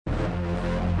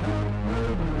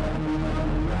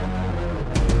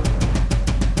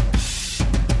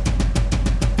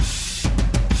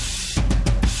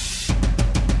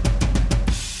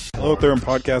Hello out there in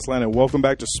podcast land, and welcome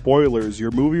back to Spoilers, your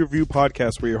movie review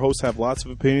podcast where your hosts have lots of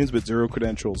opinions but zero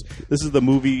credentials. This is the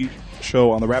movie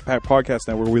show on the Rat Pack Podcast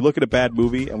Network where we look at a bad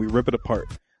movie and we rip it apart.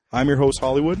 I'm your host,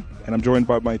 Hollywood, and I'm joined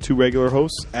by my two regular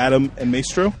hosts, Adam and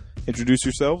Maestro. Introduce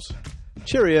yourselves.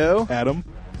 Cheerio. Adam.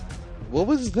 What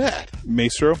was that?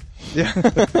 Maestro. Yeah.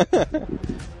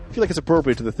 I feel like it's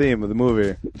appropriate to the theme of the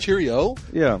movie. Cheerio?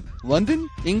 Yeah. London?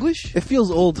 English? It feels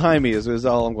old-timey is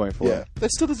all I'm going for. Yeah. That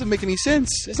still doesn't make any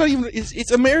sense. It's not even...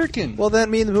 It's American. Well,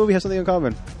 then me and the movie have something in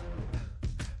common.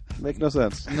 Make no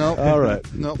sense. No. All right.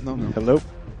 No. Hello?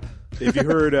 If you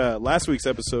heard last week's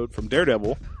episode from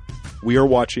Daredevil, we are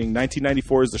watching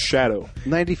 1994's The Shadow.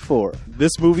 94.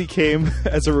 This movie came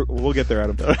as a... We'll get there,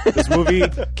 Adam. This movie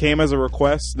came as a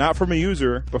request, not from a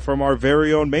user, but from our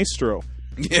very own Maestro.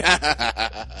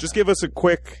 Yeah. Just give us a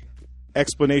quick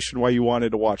explanation why you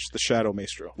wanted to watch The Shadow,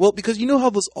 Maestro. Well, because you know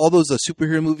how all those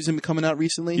superhero movies have been coming out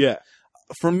recently? Yeah.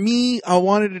 For me, I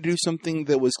wanted to do something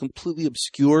that was completely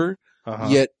obscure,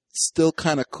 yet still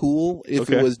kind of cool if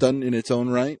it was done in its own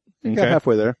right. You got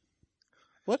halfway there.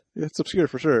 What? It's obscure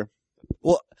for sure.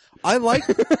 Well, I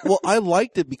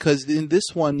liked it because in this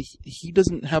one, he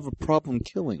doesn't have a problem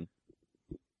killing.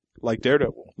 Like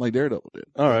Daredevil. Like Daredevil did.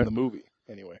 All right. In the movie,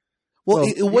 anyway. Well,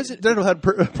 it wasn't... Daredevil had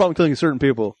a problem killing certain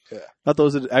people. Yeah. Not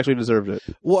those that actually deserved it.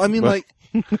 Well, I mean, Well- like,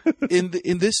 in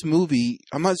this movie,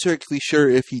 I'm not actually sure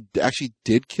if he actually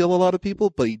did kill a lot of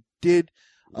people, but he did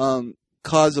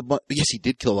cause a bunch... Yes, he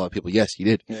did kill a lot of people. Yes, he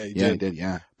did. Yeah, he He did. did,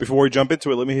 yeah. Before we jump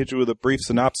into it, let me hit you with a brief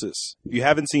synopsis. If you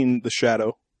haven't seen The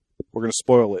Shadow, we're going to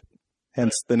spoil it,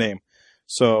 hence the name.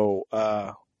 So,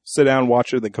 sit down,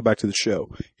 watch it, then come back to the show.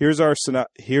 Here's our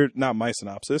not my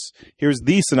synopsis. Here's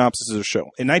the synopsis of the show.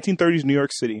 In 1930s New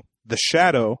York City, The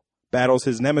Shadow battles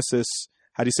his nemesis.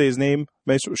 How do you say his name?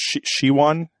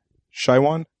 Shiwan?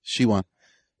 Shiwan.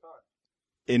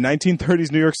 In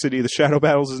 1930s New York City, The Shadow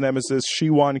battles his nemesis,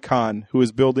 Shiwan Khan, who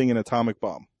is building an atomic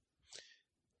bomb.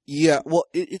 Yeah, well,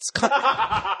 it's kind of...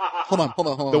 Hold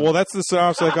on. Well, that's the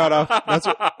synopsis I got off.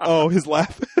 That's his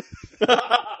laugh.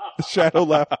 The Shadow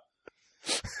laugh.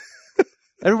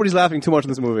 Everybody's laughing too much in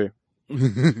this movie.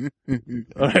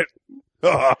 All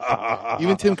right.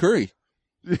 Even Tim Curry.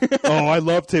 Oh, I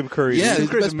love Tim Curry. Yeah, Tim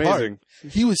it's the Curry's best part. amazing.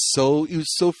 He was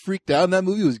so freaked out in that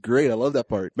movie. It was great. I love that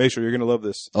part. Make sure you're going to love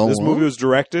this. Oh, This huh? movie was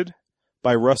directed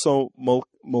by Russell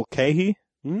Mulcahy.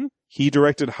 Hmm? He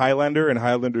directed Highlander and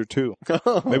Highlander 2.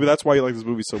 Maybe that's why you like this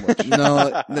movie so much.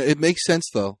 No, it makes sense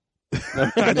though.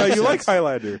 I thought you liked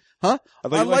Highlander. Huh? I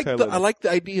thought you liked Highlander. I like the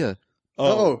idea.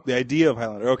 Oh, the idea of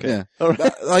Highlander. Okay. Yeah. All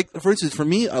right. Like, for instance, for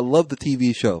me, I love the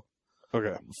TV show.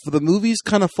 Okay. For the movies,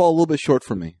 kind of fall a little bit short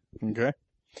for me. Okay.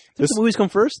 Did the movies come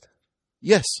first?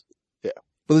 Yes. Yeah.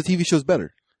 But the TV show's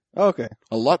better. Oh, okay.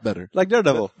 A lot better. Like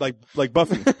Daredevil. Like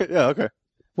Buffy. Yeah, okay.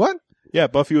 What? Yeah,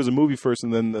 Buffy was a movie first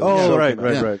and then the Oh, show right, came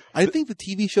out. Yeah. right. I think the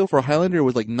TV show for Highlander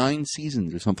was like 9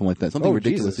 seasons or something like that. Something Oh,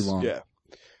 ridiculously Jesus. long. Yeah.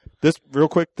 Real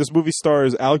quick, this movie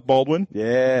stars Alec Baldwin,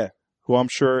 Yeah. who I'm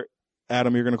sure,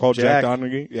 Adam, you're going to call Jack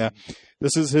Donaghy. Yeah.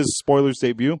 This is his spoilers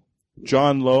debut.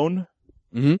 John Lone,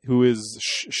 Mhm. who is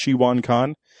Shiwan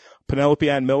Khan. Penelope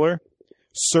Ann Miller.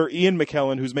 Sir Ian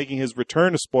McKellen, who's making his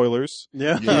return to spoilers.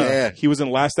 Yeah. Yeah. He was in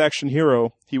Last Action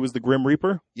Hero. He was the Grim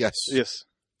Reaper. Yes. Yes.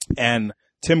 And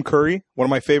Tim Curry, one of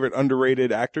my favorite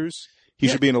underrated actors. He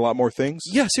Yeah. should be in a lot more things.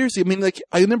 Yeah, seriously. I mean, like,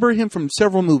 I remember him from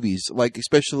several movies, like,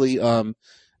 especially,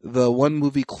 the one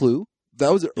movie Clue.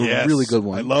 That was a Yes. really good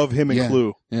one. I love him in Yeah.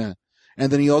 Clue. Yeah.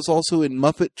 And then he was also in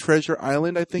Muppet Treasure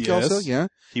Island, I think, Yes. also. Yeah.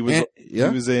 He was Yeah.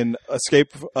 he was in not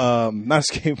Escape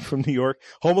from New York,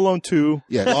 Home Alone 2,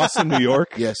 Yeah. Lost in New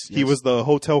York. Yes. He was the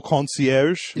hotel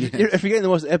concierge. Yeah. You're forgetting the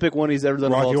most epic one he's ever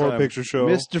done of Rocky all Horror time. Picture Show.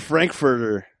 Mr.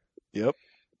 Frankfurter. Yep.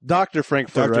 Dr.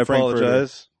 Frankfurter, Dr. I Frankfurter.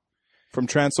 apologize. From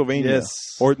Transylvania. Yes.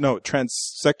 Or no,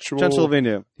 transsexual.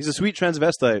 Transylvania. He's a sweet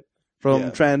transvestite from Yeah.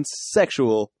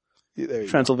 transsexual There you go.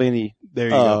 Transylvania. There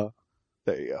you go.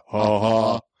 There you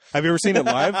go. Have you ever seen it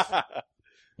live?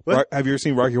 What? Have you ever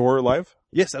seen Rocky Horror live?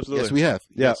 Yes, absolutely. Yes, we have.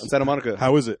 Yeah, Yes. in Santa Monica.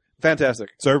 How is it? Fantastic.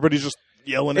 So everybody's just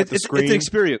yelling at the screen. It's an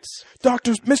experience.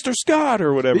 Dr. Mr. Scott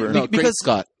or whatever. No, Because-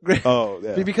 Great Scott. Oh,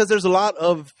 yeah. Because there's a lot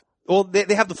of... Well,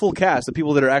 they have the full cast, the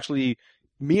people that are actually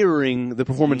mirroring the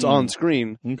performance on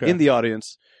screen Okay. in the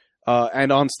audience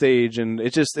and on stage, and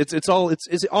it's all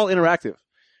interactive.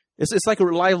 It's like a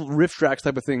live riff tracks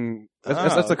type of thing.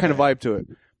 That's the kind of vibe to it.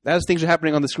 As things are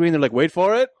happening on the screen, they're like, wait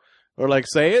for it, or like,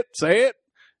 say it,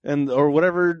 and or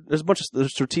whatever. There's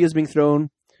there's tortillas being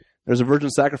thrown. There's a virgin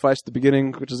sacrifice at the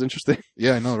beginning, which is interesting.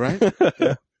 Yeah, I know, right?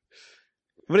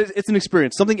 But it's an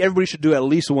experience, something everybody should do at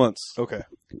least once. Okay.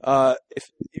 If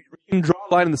you can draw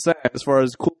a line in the sand as far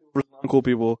as cool versus non-cool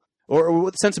people, or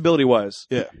what sensibility wise.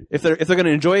 Yeah. If they're going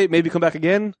to enjoy it, maybe come back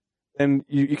again, and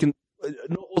you can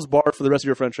no holds barred for the rest of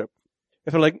your friendship.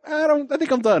 If they're like, I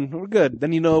think I'm done, we're good,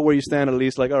 then you know where you stand at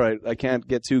least. Like, all right, I can't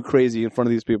get too crazy in front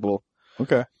of these people.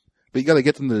 Okay. But you got to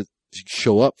get them to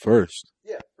show up first.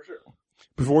 Yeah, for sure.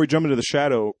 Before we jump into The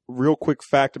Shadow, real quick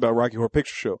fact about Rocky Horror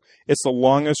Picture Show. It's the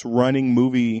longest running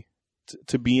movie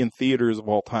to be in theaters of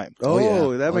all time. Oh,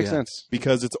 yeah. that Oh, makes yeah. sense.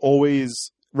 Because it's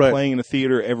always Right. playing in a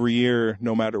theater every year,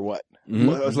 no matter what.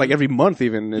 Well, it's like every month,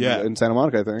 even in Santa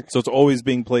Monica, I think. So it's always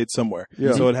being played somewhere.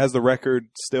 Yeah. So it has the record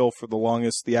still for the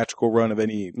longest theatrical run of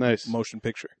any Nice. motion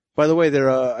picture. By the way,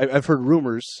 I've heard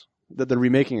rumors that they're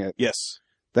remaking it. Yes.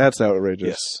 That's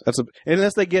outrageous. Yes.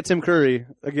 Unless they get Tim Curry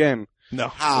again. No.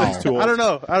 How? It's too old. I don't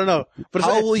know. But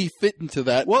How will he fit into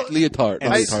that leotard?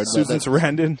 And Not leotard, Susan but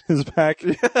Sarandon is back.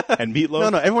 And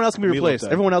Meatloaf. no, everyone else can be Meatloaf replaced.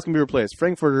 died. Everyone else can be replaced.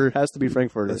 Frankfurter has to be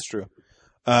Frankfurter. That's true.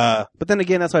 But then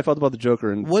again, that's how I felt about the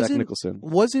Joker and Jack Wasn't- Nicholson.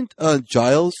 wasn't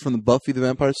Giles from the Buffy the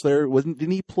Vampire Slayer?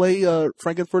 Didn't he play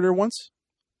Frankenfurter once?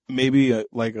 Maybe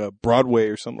like a Broadway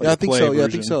or something. Yeah, like I think a so. play Yeah, I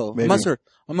version. think so. Maybe.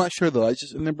 I'm not sure though. I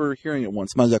just remember hearing it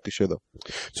once. I'm not exactly sure though.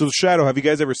 So The Shadow, have you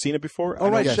guys ever seen it before? Oh, I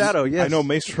know- right, yes. Shadow, yes. I know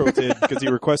Maestro did because he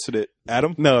requested it.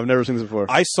 Adam? No, I've never seen this before.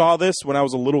 I saw this when I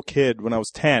was a little kid, when I was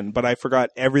 10, but I forgot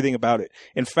everything about it.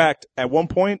 In fact, at one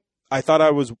point, I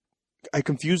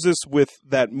confused this with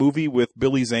that movie with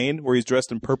Billy Zane where he's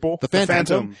dressed in purple. The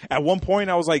Phantom. At one point,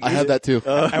 I was like, I had that too.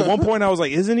 At one point, I was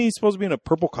like, isn't he supposed to be in a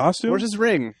purple costume? Where's his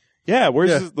ring? Yeah, where's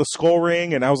Yeah. the skull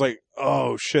ring? And I was like,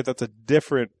 oh shit, that's a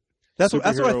different. That's what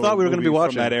I superhero thought we were going to be movie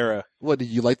watching. from that era. What, did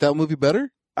you like that movie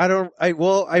better? I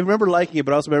remember liking it,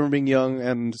 but I also remember being young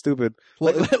and stupid.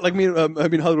 Like me,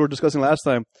 Hollywood were discussing last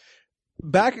time.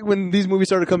 Back when these movies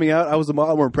started coming out, I was a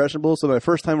lot more impressionable. So my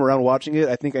first time around watching it,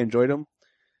 I think I enjoyed them.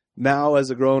 Now, as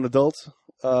a grown adult,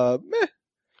 meh.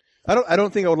 I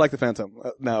don't think I would like the Phantom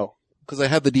now. Because I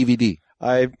had the DVD.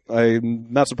 I'm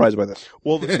not surprised by this.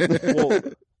 Well,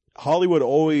 Hollywood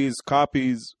always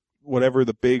copies whatever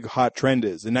the big hot trend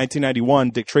is. In 1991,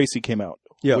 Dick Tracy came out,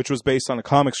 Yeah. which was based on a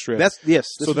comic strip. Yes.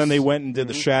 So then they went and did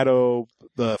The Shadow,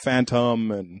 The Phantom,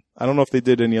 and I don't know if they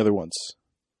did any other ones.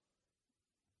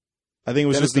 I think it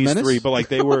was Dennis just the these Menace? three, but like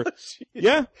they were,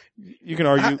 yeah, you can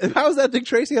argue. How is that Dick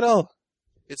Tracy at all?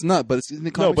 It's not, but it's in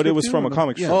the No, comic but it strip was too, from or a no?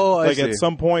 comic Yeah. strip. Oh, I like see. at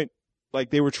some point, like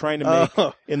they were trying to make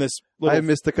Oh, in this little I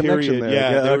missed the connection period, there.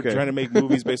 yeah, Yeah, they okay. were trying to make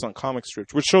movies based on comic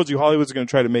strips, which shows you Hollywood's going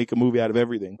to try to make a movie out of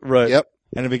everything. right. Yep.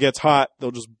 And if it gets hot,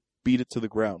 they'll just beat it to the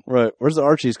ground. Right. Where's the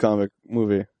Archie's comic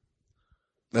movie?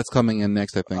 That's coming in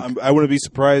next, I think. I wouldn't be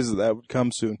surprised if that would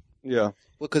come soon. Yeah.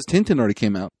 Well, because Tintin already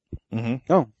came out.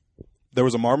 Mm-hmm. Oh. There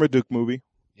was a Marmaduke movie.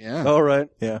 Yeah. All right.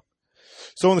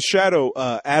 So in The Shadow,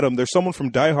 Adam, there's someone from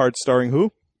Die Hard starring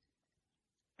who?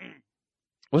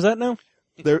 Was that now?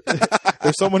 There's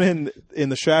someone in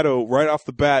The Shadow right off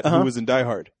the bat Uh-huh. who was in Die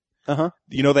Hard. Uh-huh.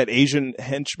 You know that Asian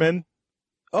henchman?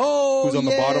 Oh, Who's on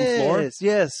the bottom floor?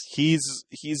 Yes. He's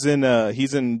He's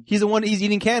the one. He's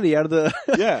eating candy out of the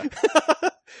yeah.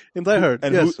 in Die Hard.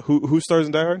 And yes. who stars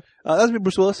in Die Hard? That's me,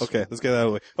 Bruce Willis. Okay, let's get that out of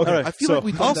the way. Okay, All right. I feel so, like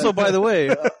we done Also, that. by the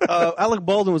way, Alec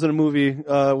Baldwin was in a movie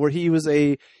where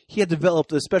he had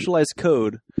developed a specialized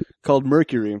code called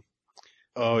Mercury,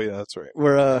 oh yeah, that's right.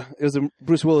 where it was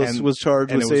Bruce Willis And- was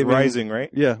charged And with it was saving. Rising, right?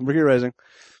 Yeah, Mercury Rising.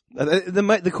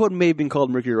 The code may have been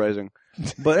called Mercury Rising,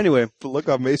 but anyway, The look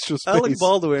on Maestro's face. Alec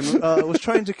Baldwin was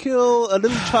trying to kill a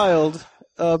little child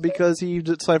because he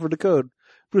deciphered the code.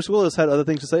 Bruce Willis had other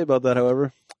things to say about that,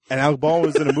 however. And Alec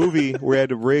Baldwin was in a movie where he had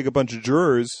to rig a bunch of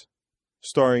jurors,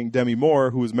 starring Demi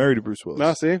Moore, who was married to Bruce Willis.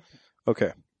 Now, see,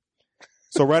 Okay.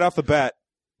 So right off the bat,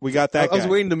 we got that I was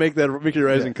guy. waiting to make that Mercury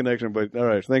Rising connection, but all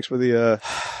right, thanks for the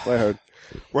Die Hard.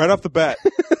 Right off the bat,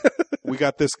 we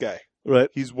got this guy. Right.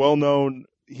 He's well known.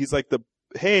 He's like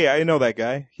hey, I know that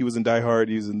guy. He was in Die Hard.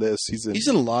 He was in this. He's in He's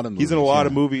in a lot of movies. He's in a lot yeah.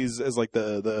 of movies as like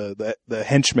the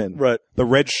henchman. Right. The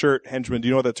red shirt henchman. Do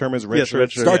you know what that term is? Red Yes, shirt.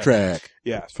 red shirt. Star Yeah. Trek.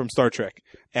 Yeah, from Star Trek.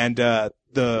 And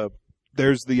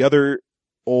there's the other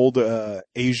old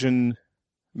Asian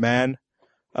man.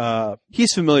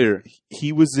 He's familiar.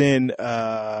 He was in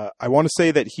I want to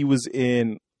say that he was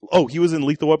in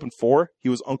Lethal Weapon 4. He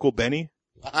was Uncle Benny.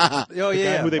 Oh The guy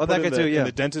yeah, who they oh, put that guy in, the, too. in Yeah,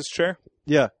 the dentist chair.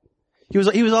 yeah. He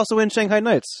was also in Shanghai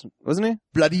Nights, wasn't he?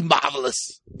 Bloody marvelous.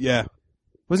 Yeah.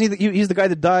 Wasn't he? He's the guy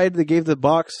that died. That gave the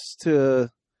box to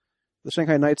the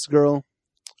Shanghai Nights girl.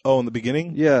 Oh, in the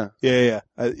beginning? Yeah. Yeah.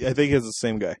 I think it's the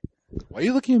same guy. Why are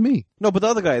you looking at me? No, but the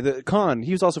other guy, the Khan,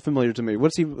 he was also familiar to me.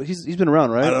 What's he? He's been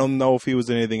around, right? I don't know if he was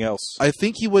in anything else. I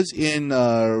think he was in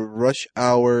Rush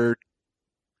Hour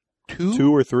 2.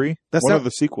 2 or 3? That's one not- of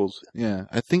the sequels. Yeah,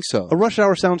 I think so. A Rush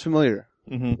Hour sounds familiar.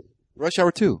 Mm-hmm. Rush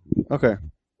Hour 2. Okay.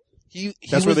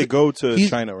 That's where they go to he's-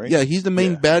 China, right? Yeah, he's the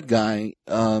main Yeah. bad guy.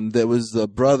 That was the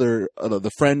brother,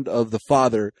 the friend of the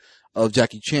father of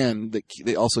Jackie Chan.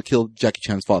 They also killed Jackie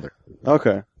Chan's father.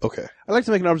 Okay. Okay. I'd like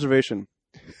to make an observation.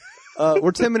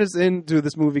 We're 10 minutes into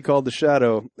this movie called The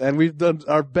Shadow, and we've done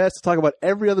our best to talk about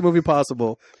every other movie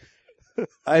possible.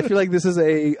 I feel like this is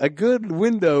a good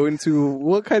window into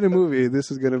what kind of movie this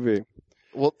is going to be.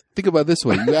 Well, think about it this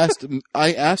way: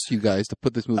 I asked you guys to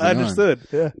put this movie I on. understood.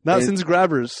 Yeah. Not And- since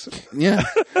Grabbers. Yeah,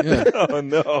 yeah. Oh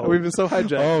no. We've been so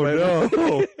hijacked. Oh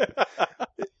no.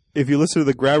 If you listen to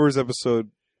the Grabbers episode,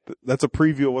 that's a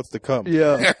preview of what's to come.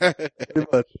 Yeah. Pretty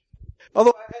much.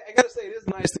 Although I gotta say, it is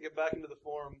nice to get back into the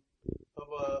form of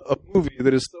a movie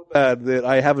that is so bad that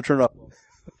I have a turn up.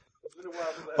 It's been a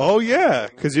while since I- Oh yeah,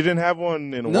 because you didn't have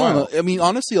one in a No, while. I mean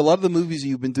honestly, a lot of the movies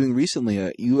you've been doing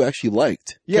recently, you actually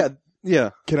liked. Yeah.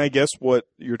 Yeah. Can I guess what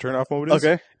your turnoff moment is?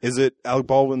 Okay. Is it Alec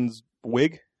Baldwin's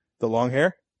wig, the long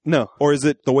hair, No. or is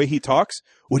it the way he talks?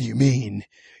 What do you mean?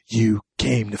 You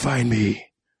came to find me?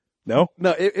 No.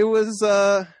 No. It was.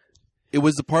 It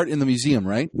was the part in the museum,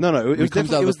 right? No. It When was it comes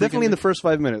definitely, out it of was the definitely in the first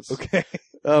 5 minutes. Okay.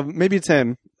 Maybe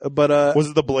 10. But Was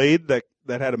it the blade that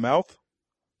had a mouth?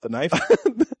 The knife?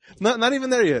 not even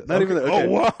there yet. Not even there. Okay. Oh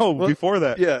wow! Well, Before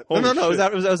that. Yeah. Holy No. It was, shit.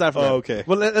 after, it was after that. Oh, okay.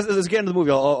 Well, let's get into the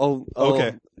movie. I'll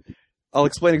Okay. I'll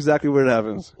explain exactly where it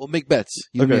happens. We'll make bets.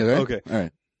 You Okay, and me, right? okay. All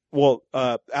right. Well,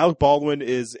 Alec Baldwin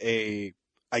is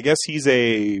I guess he's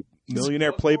a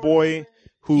millionaire playboy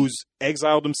who's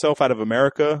exiled himself out of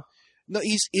America, No,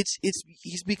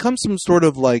 he's become some sort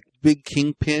of like big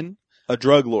kingpin. a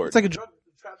drug lord It's like a drug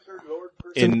trafficker lord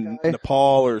person in guy.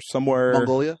 Nepal or somewhere.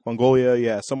 Mongolia.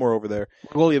 Yeah, somewhere over there.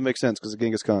 Mongolia makes sense because of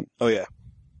Genghis Khan. Oh yeah.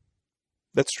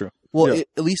 That's true. Well, Yeah.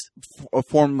 at least a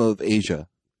form of Asia.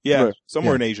 Yeah, Right.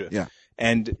 somewhere Yeah. in Asia. Yeah.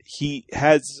 And he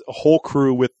has a whole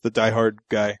crew with the Die Hard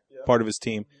guy, part of his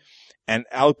team. And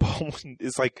Alec Baldwin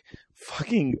is like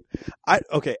fucking I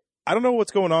don't know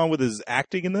what's going on with his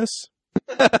acting in this.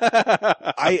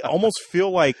 I almost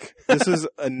feel like this is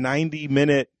a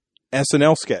 90-minute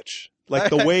SNL sketch. Like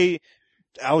the way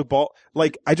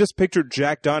I just pictured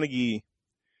Jack Donaghy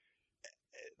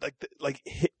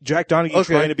Jack Donaghy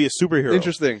Okay. trying to be a superhero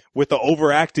Interesting. with the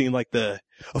overacting, like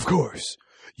of course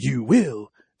you will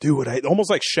do what almost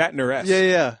like Shatner-esque.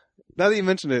 Yeah. Now that you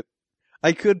mention it,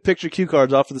 I could picture cue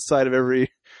cards off to the side of every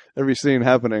scene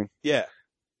happening. Yeah.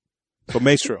 So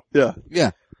Maestro, Yeah.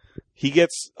 Yeah. he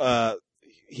gets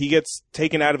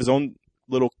taken out of his own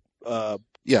little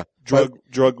Yeah.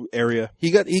 drug area.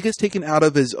 He gets taken out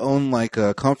of his own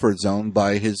comfort zone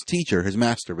by his teacher, his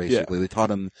master. Basically, they taught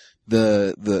him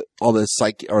all the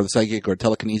psychic or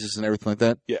telekinesis and everything like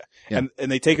that. Yeah. And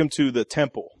they take him to the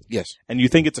temple. Yes. And you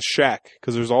think it's a shack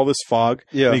because there's all this fog.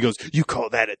 Yeah. And he goes, "You call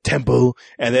that a temple?"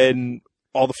 And then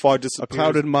all the fog A disappears.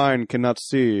 clouded mind cannot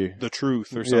see. The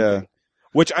truth or Yeah. something.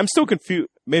 Which I'm still confused.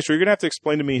 Maestro, you're gonna have to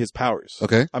explain to me his powers.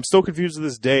 Okay. I'm still confused to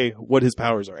this day what his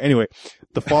powers are. Anyway,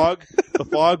 the fog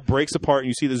breaks apart and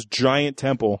you see this giant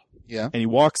temple. Yeah. And he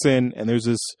walks in and there's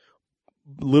this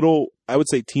little, I would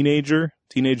say teenage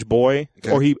boy,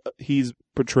 Okay. or he's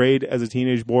portrayed as a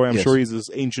teenage boy. I'm Yes. sure he's this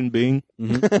ancient being,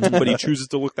 Mm-hmm. but he chooses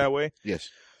to look that way. Yes.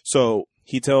 So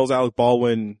he tells Alec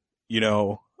Baldwin,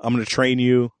 I'm going to train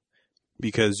you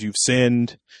because you've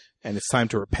sinned and it's time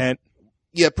to repent.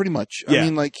 Yeah, pretty much. Yeah. I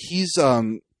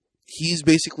mean, he's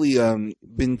basically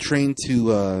been trained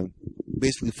to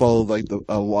basically follow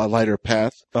a lighter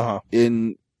path Uh-huh.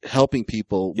 in helping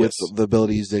people with Yes. the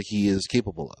abilities that he is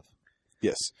capable of.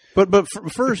 Yes. But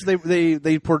first,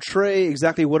 they portray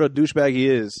exactly what a douchebag he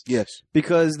is. Yes.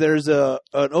 Because there's an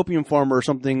opium farmer or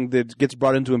something that gets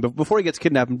brought into him. But before he gets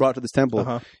kidnapped and brought to this temple,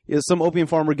 Uh-huh. is some opium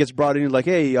farmer gets brought in like,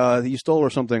 hey, you stole or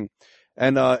something.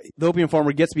 And the opium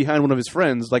farmer gets behind one of his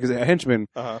friends, like a henchman.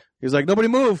 Uh-huh. He's like, nobody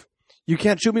move. You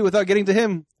can't shoot me without getting to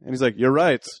him. And he's like, you're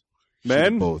right.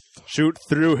 Man, Both. shoot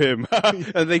through him.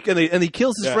 and he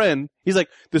kills his Yeah. friend. He's like,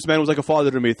 this man was like a father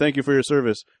to me. Thank you for your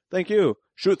service. Thank you.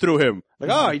 Shoot through him.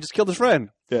 Like, he just killed his friend.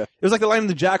 Yeah. It was like the line in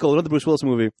The Jackal, another Bruce Willis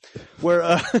movie, where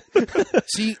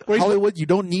See, Where he's- Hollywood, you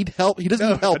don't need help. He doesn't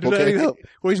need help, I do not okay? need help.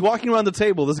 Where he's walking around the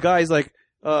table, this guy's like,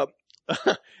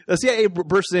 the CIA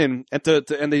bursts in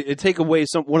and they take away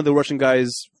one of the Russian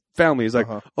guy's family. He's like,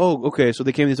 Uh-huh. oh, okay. So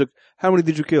they came and they took, how many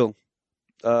did you kill?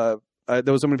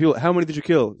 There was so many people. How many did you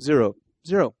kill? Zero.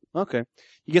 Okay.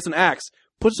 He gets an axe,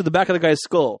 puts it to the back of the guy's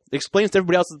skull, explains to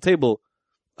everybody else at the table,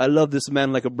 I love this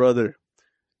man like a brother.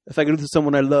 If I could do to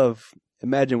someone I love,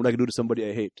 imagine what I could do to somebody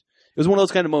I hate. It was one of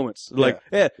those kind of moments. Like,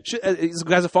 this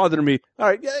guy's a father to me. All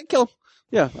right, yeah, kill him.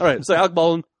 Yeah, all right. So Alec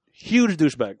Baldwin, huge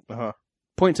douchebag. Uh-huh.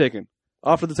 Point taken.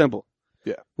 Off to the temple.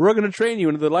 Yeah. We're going to train you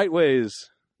into the light ways.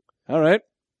 All right.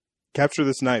 Capture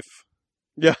this knife.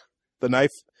 Yeah. The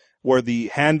knife where the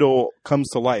handle comes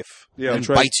to life. Yeah. And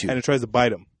bites you. And it tries to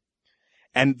bite him.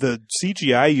 And the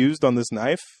CGI used on this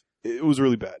knife, it was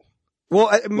really bad. Well,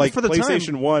 Like for the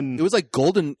PlayStation time, 1. It was like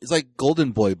Golden. It's like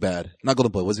Golden Boy bad. Not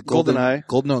Golden Boy. Was it Golden?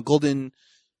 GoldenEye. Golden.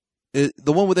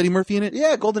 The one with Eddie Murphy in it.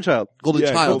 yeah, Golden Child. Golden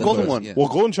Yeah, Child. Golden that's what one. it was, Well,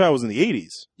 Golden Child was in the 80s.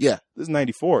 Yeah. This is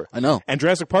 94. I know. And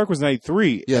Jurassic Park was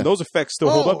 93. Yeah. And those effects still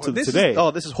hold up to this today.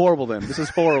 This is horrible. Then this is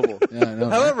horrible. Yeah, I know.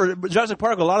 However, Jurassic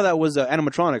Park, a lot of that was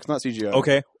animatronics, not CGI.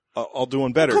 Okay. I'll do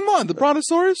one better. Come on, the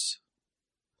Brontosaurus.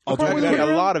 I'll do Part one with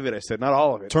better. A lot of it, I said, not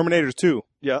all of it. Terminator 2.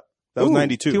 Yeah. That was Ooh,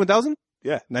 92. T-1000?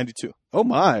 Yeah, 92. Oh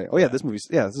my! Oh yeah, this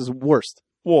is worst.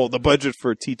 Well, the budget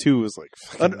for T2 is like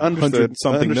Understood. 100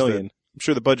 something Understood. million. I'm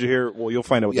sure the budget here, well, you'll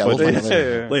find out what Yeah, the we'll budget find is out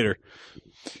later. later.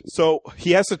 So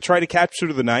he has to try to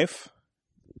capture the knife.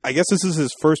 I guess this is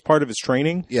his first part of his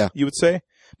training, Yeah. you would say,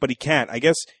 but he can't. I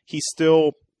guess he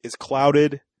still is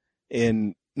clouded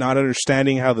in not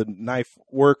understanding how the knife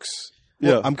works.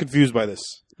 Yeah. I'm confused by this.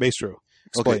 Maestro,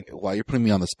 explain. Okay. Wow, you're putting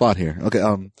me on the spot here. Okay.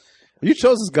 You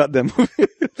chose this goddamn movie.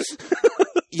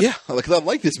 Yeah. I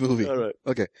like this movie. All right.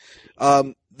 Okay.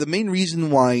 The main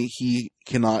reason why he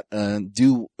cannot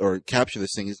do or capture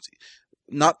this thing is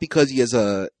not because he's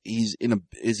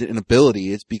an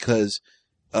ability. It's because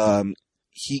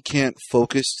he can't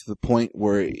focus to the point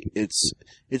where it's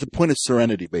a point of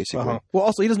serenity, basically. Uh-huh. Well,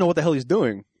 also he doesn't know what the hell he's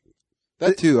doing.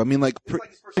 That too. I mean, like, It's like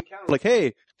his first encounter. Like,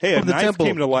 hey, Hey, a come to the knife temple.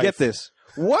 came to life. Get this.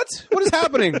 What? What is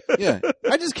happening? yeah.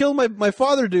 I just killed my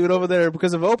father dude over there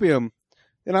because of opium,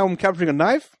 and now I'm capturing a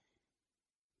knife.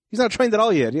 He's not trained at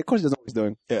all yet. Of course, he doesn't know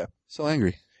what he's doing. So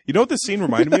angry. You know what this scene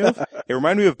reminded me of? It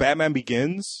reminded me of Batman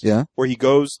Begins. Yeah. Where he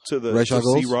goes to Ra's al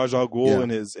see Ghul's? Ra's al Ghul Yeah. in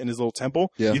his little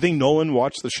temple. Yeah. You think Nolan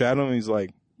watched The Shadow and he's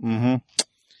like, mm-hmm.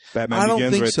 Batman I don't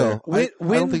Begins think right so. there.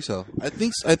 When- I don't think so.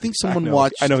 I think someone I know.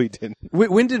 watched. I know he didn't.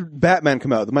 When did Batman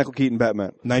come out? The Michael Keaton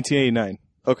Batman. 1989.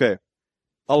 Okay.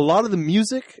 A lot of the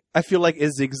music I feel like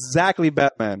is exactly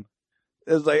Batman.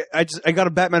 It's like I got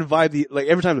a Batman vibe. Like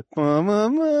every time,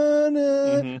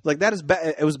 like that is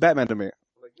it was Batman to me.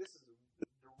 Like this is a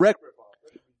direct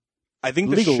ripoff. I think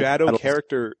the Legal Shadow battles.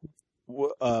 character,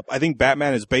 I think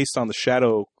Batman is based on the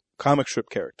Shadow comic strip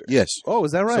character. Yes. Oh,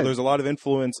 is that right? So there's a lot of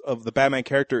influence of the Batman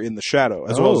character in the Shadow,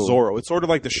 as well as Oh. Zorro. It's sort of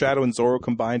like the Shadow and Zorro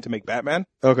combined to make Batman.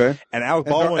 okay. And Alec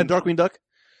And, Baldwin, and Darkwing Duck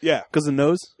yeah. because the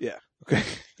nose. Yeah. Okay.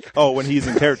 Oh, when he's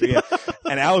in character, yeah.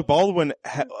 And Alec Baldwin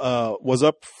was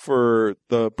up for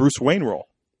the Bruce Wayne role.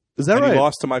 Is that and right? he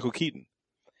lost to Michael Keaton.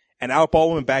 And Alec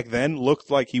Baldwin back then looked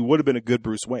like he would have been a good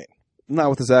Bruce Wayne. Not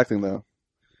with his acting though.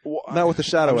 Well, Not with the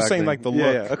shadow. I'm just saying, acting. like, the Yeah,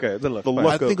 look. yeah. Okay, the look. The Fine.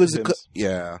 look I think of it was him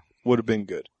yeah. would have been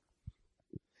good.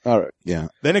 All right. Yeah.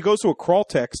 Then it goes to a crawl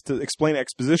text to explain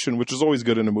exposition, which is always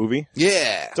good in a movie.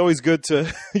 Yeah. It's always good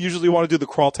to usually want to do the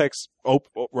crawl text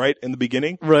right in the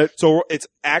beginning. Right. So it's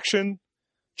action,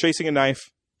 chasing a knife,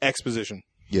 exposition.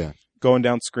 Yeah. Going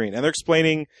down screen. And they're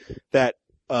explaining that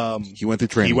He went through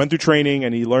training. he went through training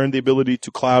and he learned the ability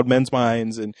to cloud men's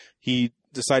minds, and he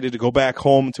decided to go back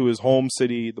home to his home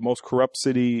city, the most corrupt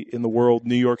city in the world,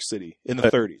 New York City, in the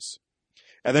 30s.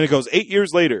 And then it goes 8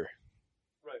 years later.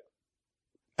 Right.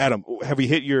 Adam, have we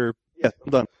hit your... Yeah,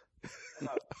 I'm done.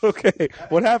 Okay,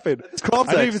 what happened? It's crawl I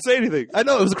text. didn't even say anything. I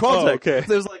know it was a crawl Oh, text. okay.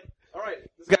 It was like, all right,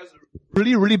 this guy's a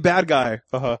really, really bad guy.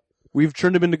 Uh-huh. We've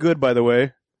turned him into good, by the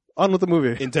way. On with the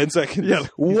movie. In 10 seconds. Yeah.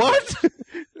 What?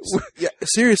 Yeah.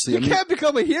 Seriously. You I mean, can't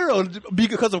become a hero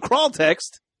because of crawl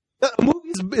text. A movie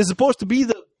is supposed to be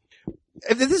the.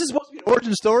 If this is supposed to be an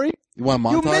origin story, you want a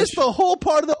you montage? missed the whole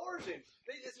part of the origin.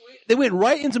 They went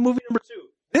right into movie number 2.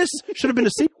 This should have been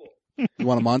a sequel. You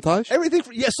want a montage? Everything.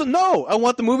 Yes, so no. I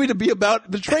want the movie to be about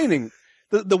the training,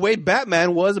 the way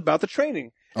Batman was about the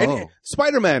training. And Oh.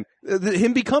 Spider-Man,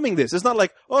 him becoming this. It's not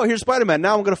like, oh, here's Spider-Man.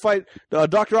 Now I'm going to fight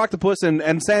Dr. Octopus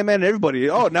and Sandman and everybody.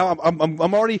 Oh, now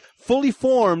I'm already fully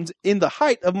formed in the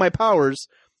height of my powers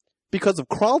because of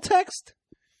crawl text.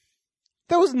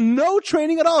 There was no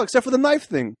training at all except for the knife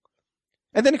thing.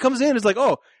 And then it comes in. It's like,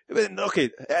 oh, okay.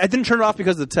 I didn't turn it off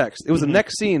because of the text. It was the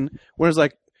next scene where it's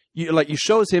like you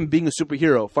shows him being a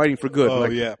superhero fighting for good. Oh,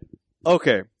 like, yeah.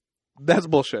 okay, that's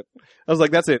bullshit. I was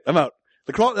like, that's it. I'm out.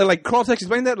 The crawl text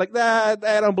explained that. Like, that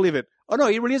I don't believe it. Oh no,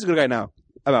 he really is a good guy now.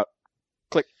 I'm out.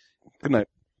 Click. Good night.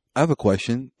 I have a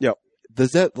question. Yep.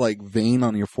 Does that like vein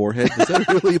on your forehead? Does that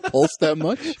really pulse that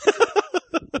much?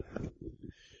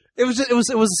 It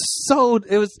was so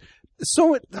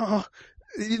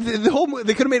the whole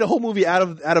they could have made a whole movie out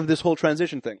of this whole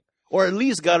transition thing, or at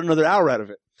least got another hour out of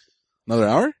it. Another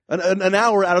hour? An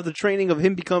hour out of the training of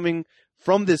him becoming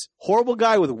from this horrible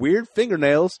guy with weird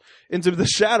fingernails into the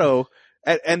Shadow,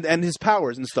 and his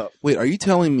powers and stuff. Wait, are you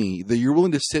telling me that you're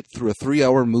willing to sit through a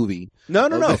 3-hour movie? No.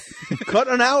 Cut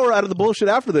an hour out of the bullshit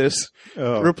after this.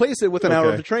 Oh. Replace it with an hour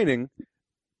of the training.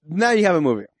 Now you have a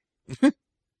movie.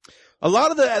 A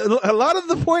lot of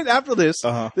the point after this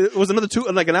it was another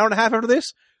an hour and a half after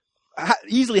this.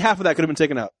 Easily half of that could have been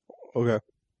taken out. Okay.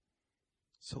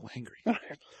 So angry.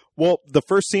 Well, the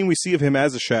first scene we see of him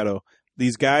as a shadow,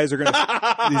 these guys are gonna.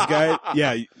 These guys,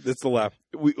 yeah, that's the laugh.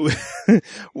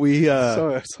 We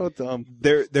so dumb.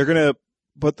 They're gonna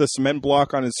put the cement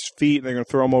block on his feet. And they're gonna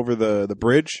throw him over the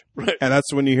bridge, Right. and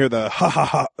that's when you hear the ha ha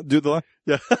ha. Do the laugh.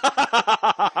 Yeah.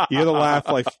 You hear the laugh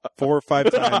like 4 or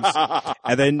 5 times,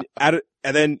 and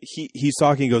then he's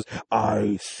talking. He goes,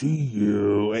 "I see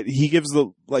you," and he gives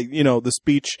the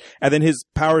speech, and then his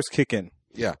powers kick in.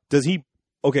 Yeah. Does he?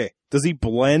 Okay. Does he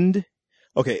blend?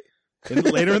 Okay.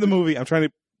 Later in the movie, I'm trying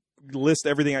to list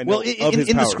everything I know Well, of his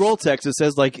in the powers. scroll text, it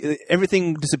says like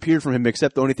everything disappeared from him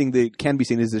except the only thing that can be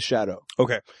seen is his shadow.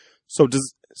 Okay. So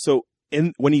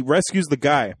when he rescues the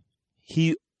guy,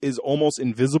 he is almost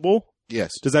invisible.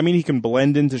 Yes. Does that mean he can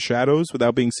blend into shadows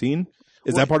without being seen?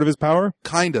 Is Well, that part of his power?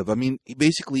 Kind of. I mean,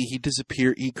 basically, he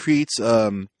creates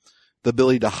the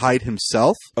ability to hide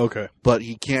himself, Okay. but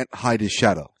he can't hide his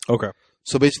shadow. Okay.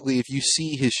 So basically, if you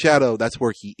see his shadow, that's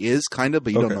where he is, kind of,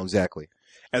 but you Okay. don't know exactly.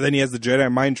 And then he has the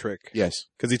Jedi mind trick Yes.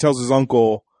 because he tells his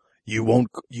uncle, "You won't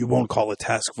call a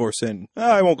task force in."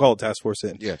 I won't call a task force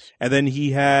in. Yes. And then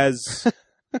he has,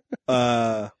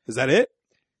 is that it?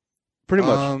 Pretty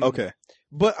much. Okay.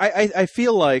 But I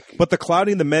feel like But the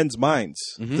clouding the men's minds,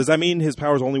 Mhm. does that mean his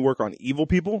powers only work on evil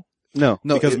people? no.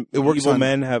 No, Because it works evil on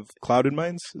men have clouded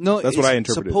minds? No, That's what it's- I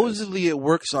interpreted it as. Supposedly, it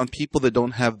works on people that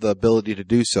don't have the ability to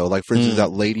do so. Like, for instance,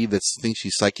 that lady that thinks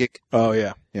she's psychic. Oh,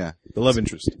 yeah. Yeah. The love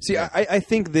interest. See, I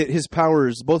think that his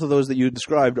powers, both of those that you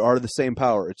described, are the same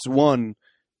power. It's one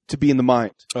to be in the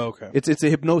mind. Oh, okay. It's a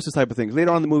hypnosis type of thing. Later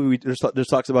on in the movie, there's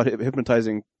talks about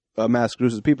hypnotizing mass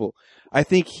groups of people. I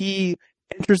think he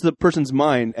enters the person's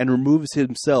mind and removes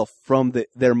himself from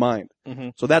their mind.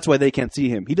 Mhm. So that's why they can't see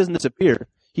him. He doesn't disappear.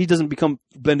 He doesn't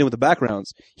blend in with the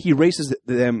backgrounds. He erases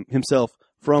them himself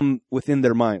from within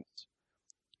their minds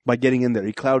by getting in there.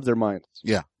 He clouds their minds.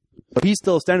 Yeah. But he's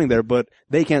still standing there, but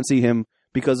they can't see him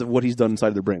because of what he's done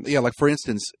inside their brains. Yeah, like, for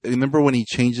instance, remember when he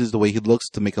changes the way he looks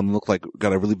to make him look like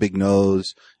got a really big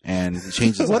nose and he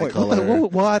changes the color?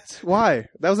 What? Why?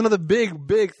 That was another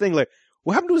big thing. Like,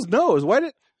 what happened to his nose? Why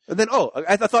did? And then,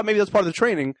 I thought maybe that's part of the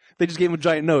training. They just gave him a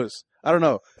giant nose. I don't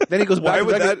know. Then he goes back. Why to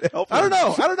would regular- that help? I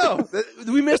don't know.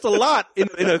 We missed a lot in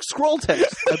a scroll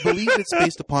text. I believe it's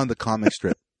based upon the comic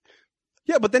strip.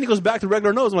 Yeah, but then he goes back to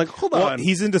regular nose. I'm like, hold Well, on.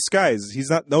 he's in disguise. He's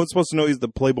not. No one's supposed to know he's the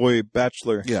Playboy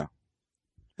bachelor. Yeah.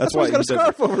 That's why he's got a he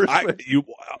does scarf it. over his face.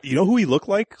 You know who he looked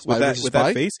like Spy with versus that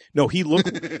Spy? face? No, he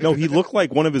looked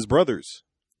like one of his brothers.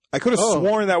 I could have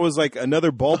sworn that was like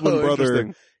another Baldwin Oh, brother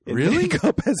interesting. in Really?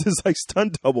 makeup as his like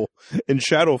stunt double in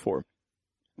shadow form.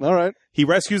 All right. He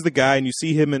rescues the guy, and you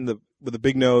see him with a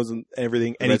big nose and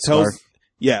everything. And red he tells, scarf.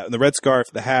 yeah, the red scarf,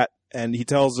 the hat, and he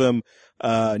tells him,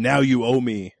 "Now you owe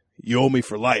me. You owe me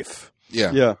for life."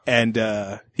 Yeah. Yeah. And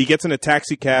he gets in a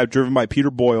taxi cab driven by Peter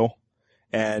Boyle,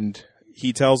 and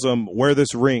he tells him, "Wear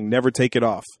this ring. Never take it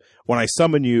off. When I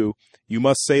summon you, you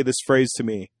must say this phrase to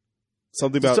me.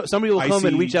 Something about So somebody will I come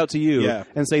and see- reach out to you Yeah.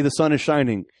 and say the sun is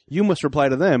shining. You must reply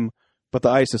to them, but the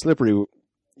ice is slippery.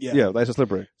 Yeah, the ice is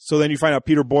slippery. So then you find out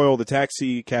Peter Boyle, the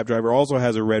taxi cab driver, also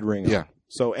has a red ring. on. Yeah.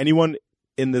 So anyone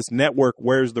in this network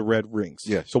wears the red rings.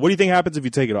 Yes. So what do you think happens if you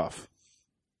take it off?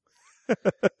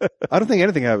 I don't think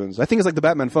anything happens. I think it's like the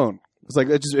Batman phone. It's like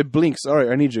it blinks. All right,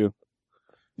 I need you.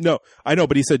 No, I know,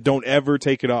 but he said don't ever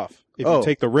take it off. If Oh. you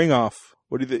take the ring off,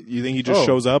 what do you think he just Oh.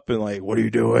 shows up and like, what are you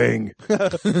doing? You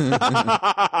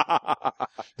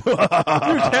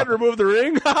can't remove the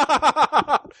ring.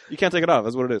 You can't take it off.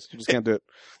 That's what it is. You just can't do it.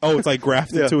 Oh, it's like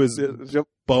grafted to his Yep.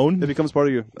 bone? It becomes part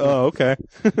of you. Oh, okay.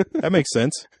 That makes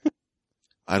sense.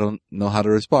 I don't know how to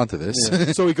respond to this.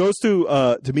 So he goes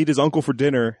to meet his uncle for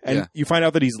dinner, and Yeah. you find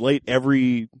out that he's late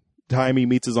every time he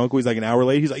meets his uncle. He's like an hour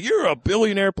late. He's like, "You're a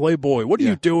billionaire playboy. What are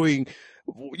Yeah. you doing?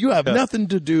 You have nothing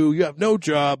to do. You have no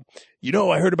job. You know,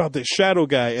 I heard about this shadow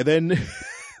guy." And then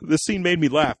this scene made me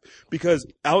laugh because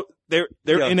out they're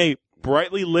Yeah. in a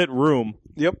brightly lit room.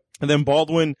 Yep. And then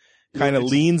Baldwin kind of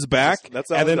it's- leans back, that's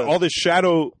how and it then does. all this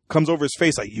shadow comes over his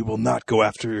face, like, "You will not go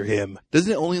after him." Doesn't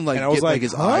it only like And I was get like like,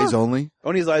 his huh? eyes only?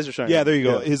 Only his eyes are shining. Yeah, there you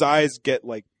go. Yeah. His eyes get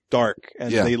like dark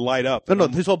and Yeah. they light up. No,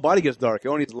 his whole body gets dark.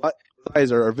 Only his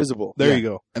eyes are visible. There Yeah. you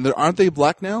go. And aren't they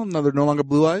black now? No, they're no longer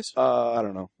blue eyes. I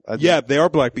don't know. Yeah, they are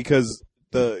black because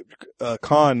the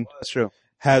Khan That's true.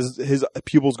 has his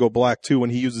pupils go black too when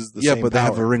he uses the Yeah, same but they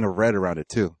have power. a ring of red around it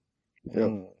too.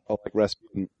 Mm, Oh, like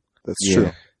Rasputin. that's Yeah.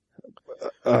 true.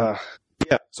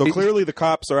 Yeah. So clearly the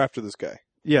cops are after this guy,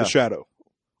 Yeah. the Shadow.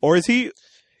 Or is he...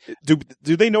 Do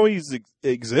they know he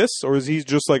exists, or is he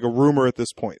just like a rumor at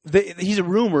this point? He's a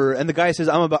rumor, and the guy says,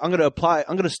 I'm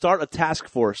going to start a task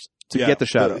force to Yeah, get the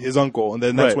Shadow. his uncle, and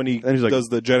then that's Right. when he And he's like, does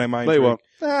the Jedi mind No, he trick. won't.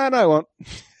 No, I won't.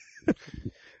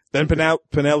 Then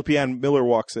Penelope Ann Miller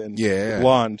walks in, Yeah.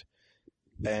 blonde,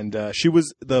 and she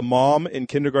was the mom in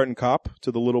Kindergarten Cop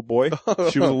to the little boy.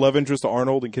 She was a love interest to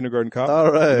Arnold in Kindergarten Cop.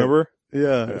 All right. Remember?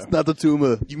 Yeah. It's not the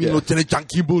tumor. You mean Lieutenant John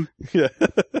Kimball? Yeah.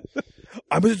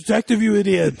 I'm a detective, you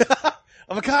idiot.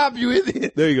 I'm a cop, you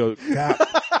idiot. There you go. Cop.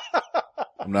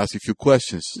 I'm gonna ask you a few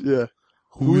questions. Yeah.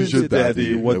 Who is your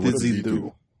daddy? What and does he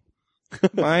do?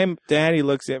 My daddy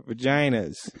looks at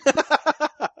vaginas.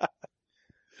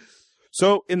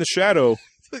 So in the Shadow,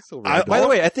 By the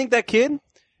way, I think that kid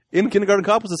in Kindergarten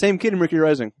Cop was the same kid in Mercury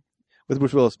Rising with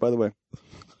Bruce Willis, by the way.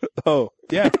 oh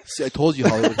yeah, See, I told you,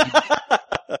 Hollywood.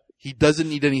 He doesn't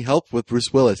need any help with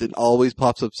Bruce Willis. It always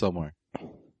pops up somewhere.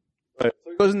 So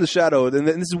he goes in the Shadow, and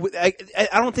then this is I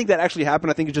don't think that actually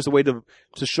happened. I think it's just a way to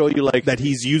show you like that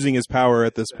he's using his power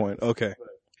at this point. Okay,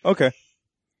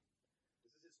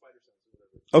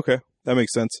 that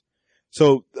makes sense.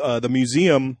 So the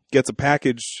museum gets a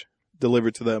package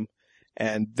delivered to them,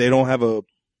 and they don't have a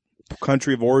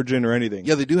country of origin or anything.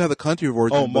 Yeah, they do have a country of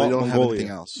origin, but they don't have Mongolia. anything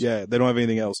else. Yeah, they don't have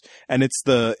anything else, and it's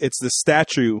the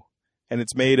statue, and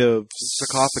it's made of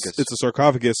Sarcophagus. It's a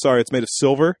sarcophagus. Sorry, it's made of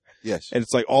silver, Yes. and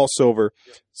it's like all silver.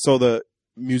 So the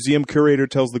museum curator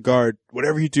tells the guard,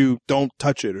 "Whatever you do, don't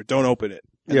touch it or don't open it."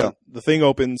 And Yeah. the thing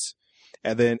opens,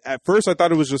 and then at first I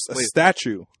thought it was just a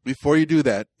statue. Before you do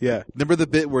that, Yeah. remember the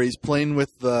bit where he's playing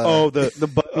with the... The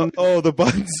button. The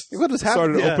buttons. what was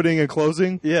Started happening? opening and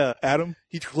closing. Yeah. Adam.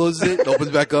 He closes it, it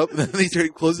opens back up, and then he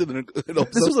started closing it, and it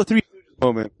opens This up. was a Three Stooges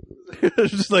moment.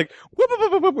 It's just like whoop,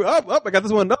 whoop, whoop, whoop, whoop, up, I got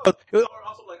this one. No, it was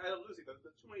also like I Love Lucy. The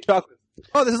too many chocolates.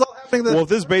 Oh, this is all happening. Well, if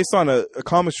this is based on a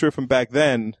comic strip from back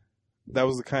then, that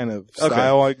was the kind of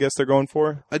style I guess they're going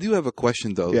for. I do have a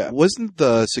question, though. Yeah. Wasn't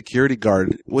the security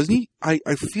guard, wasn't he? I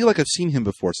feel like I've seen him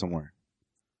before somewhere.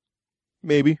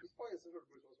 Maybe.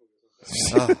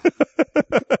 Oh.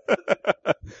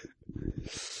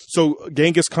 So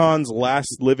Genghis Khan's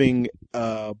last living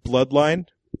bloodline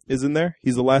is in there.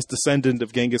 He's the last descendant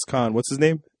of Genghis Khan. What's his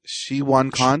name?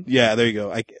 Shiwan Khan? Yeah, there you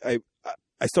go.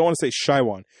 I still want to say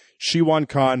Shiwan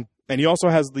Khan, and he also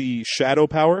has the shadow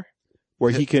power,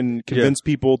 where he can convince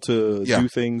people to do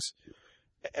things.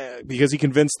 Because he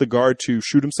convinced the guard to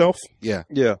shoot himself, Yeah.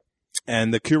 Yeah.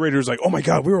 and the curator's like, "Oh my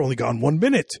God, we were only gone 1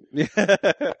 minute," Yeah.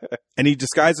 and he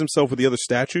disguised himself with the other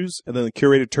statues, and then the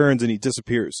curator turns and he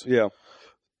disappears. Yeah.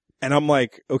 And I'm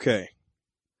like, okay,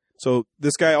 so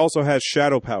this guy also has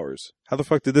shadow powers. How the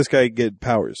fuck did this guy get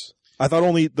powers? I thought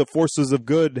only the forces of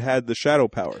good had the shadow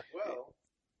power.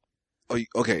 Oh,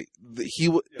 okay.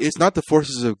 It's not the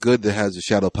forces of good that has the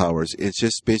shadow powers. It's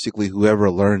just basically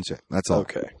whoever learns it. That's all.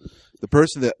 Okay. The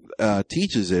person that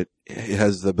teaches it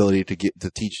has the ability to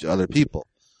teach other people.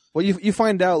 Well, you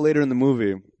find out later in the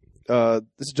movie. This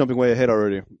is jumping way ahead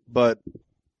already, but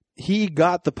he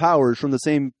got the powers from the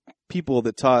same people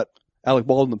that taught Alec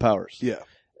Baldwin the powers. Yeah.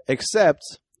 Except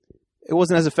it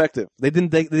wasn't as effective. They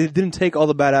didn't take all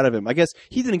the bad out of him. I guess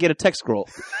he didn't get a tech scroll,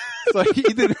 so he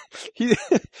didn't he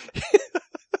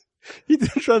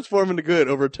didn't transform into good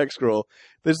over a tech scroll.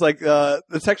 There's like the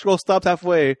tech scroll stopped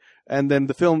halfway, and then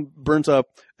the film burns up,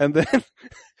 and then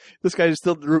this guy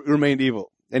still remained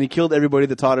evil, and he killed everybody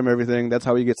that taught him everything. That's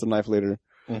how he gets the knife later.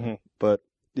 Mm-hmm. But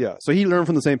yeah, so he learned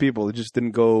from the same people. It just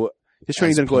didn't go. His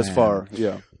training As didn't go as planned. far.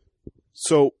 Yeah.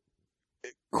 So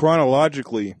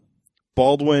chronologically,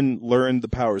 Baldwin learned the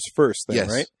powers first, then, Yes.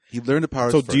 right? He learned the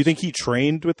powers So first. do you think he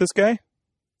trained with this guy?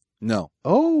 No,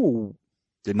 Oh,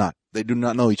 did not. They do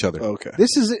not know each other. Okay.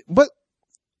 this is it. But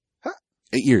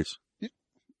 8 years.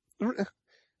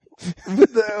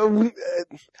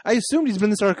 I assumed he's been in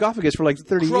the sarcophagus for like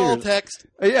 30 Crawl years. text.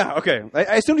 Yeah, okay.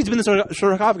 I assumed he's been in the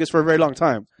sarcophagus for a very long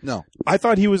time. No. I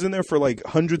thought he was in there for like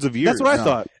hundreds of years. That's what I No.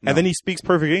 thought. And then he speaks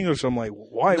perfect English. I'm like,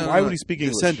 why? No, why no, would he speak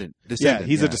English? Descendant. Yeah,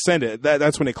 he's a descendant.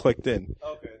 That's when it clicked in.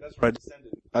 Okay, that's right.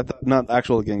 I thought not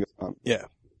actual Genghis Khan. Yeah,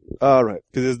 All right,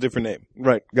 because it's a different name.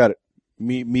 right, got it.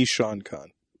 Mishwan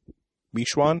Khan.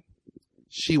 Mishwan?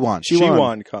 Shiwan.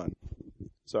 Shiwan Khan.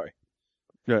 Sorry.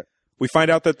 Right. We find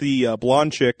out that the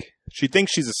blonde chick, she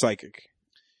thinks she's a psychic.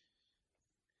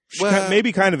 She Well,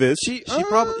 maybe kind of is. She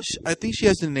probably. I think she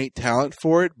has an innate talent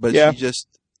for it, but Yeah. she just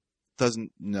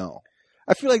doesn't know.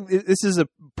 I feel like this is a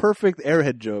perfect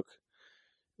Airhead joke.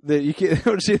 that you can't.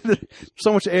 There's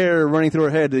so much air running through her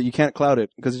head that you can't cloud it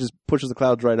because it just pushes the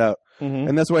clouds right out,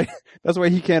 and that's why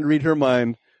he can't read her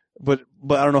mind. But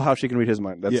I don't know how she can read his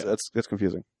mind. That's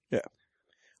confusing. Yeah,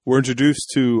 we're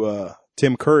introduced to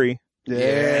Tim Curry and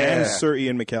Yeah. Sir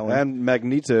Ian McKellen. And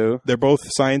Magneto. They're both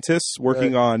scientists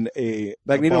working on a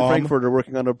Magneto bomb. and Frankfurt are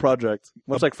working on a project,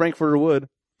 much like Frankfurter would.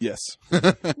 Yes.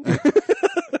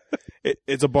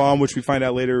 It's a bomb, which we find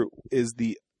out later is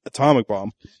the atomic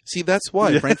bomb. See, that's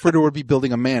why Frankfurter would be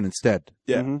building a man instead.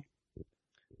 Yeah.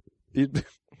 Mm-hmm.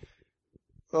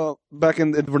 Well, back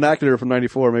in the vernacular from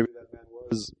 '94, maybe that man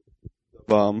was the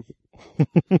bomb.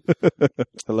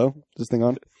 Hello? Is this thing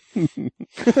on?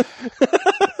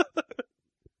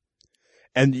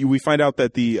 And we find out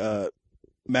that the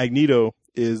Magneto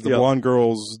is the Yep. blonde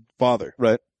girl's father.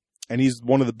 Right. And he's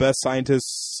one of the best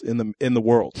scientists in the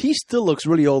world. He still looks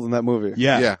really old in that movie.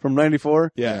 Yeah. Yeah. From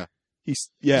 '94. Yeah. He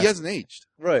He hasn't aged.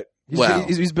 Right. Wow.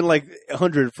 He's been like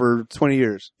 100 for 20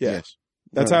 years. Yeah. Yes.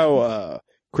 That's how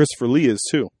Christopher Lee is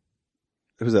too.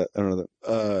 Who's that? I don't know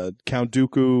that. Count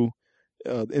Dooku.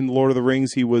 In Lord of the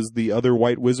Rings, he was the other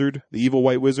white wizard, the evil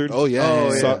white wizard. Oh yeah.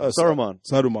 Oh, yeah, yeah. Saruman.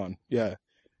 Saruman. Yeah. Count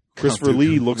Christopher Dooku.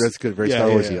 Lee looks. That's good. Very Yeah, Star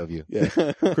yeah, Warsy yeah. of you.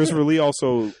 Yeah. Christopher Lee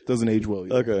also doesn't age well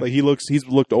either. Okay. Like he's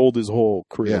looked old his whole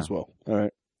career Yeah. as well. All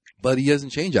right. But he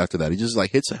doesn't change after that. He just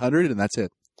like hits 100 and that's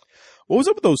it. What was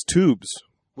up with those tubes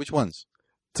Which ones?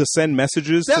 to send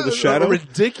messages to the shadow?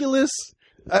 Ridiculous.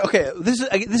 Okay, this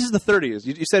is the 30s.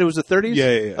 You said it was the 30s?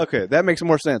 Yeah. Okay, that makes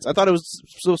more sense. I thought it was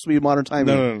supposed to be modern time.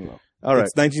 No. All right.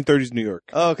 It's 1930s New York.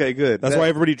 Okay, good. That's why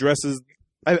everybody dresses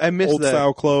I missed old that.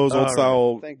 style clothes, old All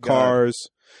style right. Thank cars.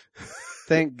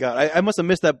 Thank God. I must have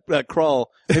missed that crawl.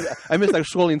 I missed that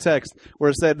scrolling text where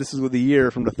it said this is with the year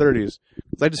from the 30s.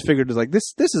 So I just figured it's like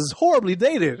this is horribly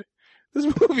dated. This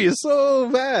movie is so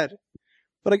bad.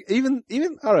 But like, even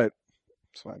all right,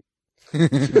 it's fine.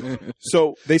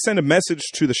 So they send a message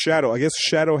to the shadow. I guess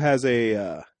Shadow has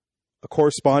a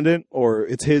correspondent, or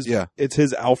it's his. Yeah. It's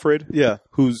his Alfred, Yeah,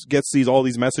 who gets all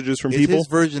these messages from It's people. his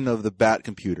version of the Bat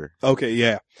computer Okay,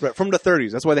 yeah, right, from the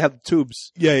 30s. That's why they have the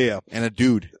tubes. yeah. and a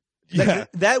dude.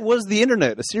 That was the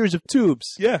internet, a series of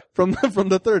tubes Yeah. from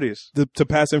the 30s. To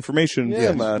pass information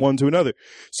Yeah, man. one to another.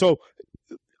 So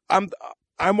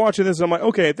I'm watching this and I'm like,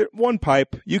 okay, one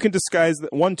pipe, you can disguise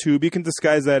one tube, you can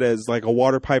disguise that as like a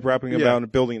water pipe wrapping Yeah. around a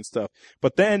building and stuff.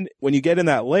 But then when you get in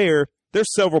that layer,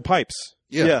 there's several pipes.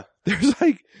 Yeah. There's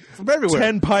like From everywhere.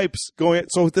 10 pipes going.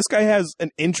 So this guy has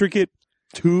an intricate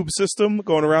tube system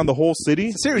going around the whole city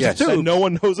A series Yes. of that tubes. no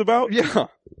one knows about. Yeah.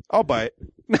 I'll buy it.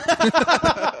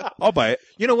 I'll buy it.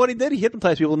 You know what he did? He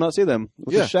hypnotized people to not see them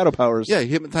with Yeah. his shadow powers. Yeah, he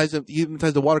hypnotized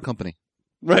the water company.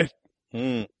 Right.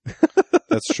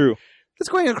 That's true. It's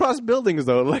going across buildings,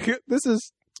 though. Like, this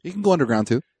is... You can go underground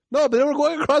too. No, but they were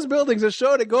going across buildings. It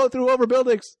showed it go through over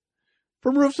buildings.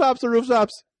 From rooftops to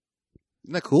rooftops.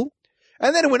 Isn't that cool?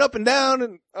 And then it went up and down.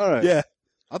 And all right. Yeah.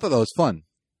 I thought that was fun.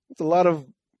 It's a lot of...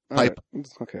 all Pipe. right.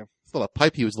 Okay. It's a lot of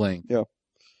pipe he was laying.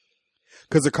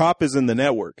 Because the cop is in the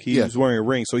network. He Yeah. was wearing a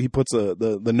ring, so he puts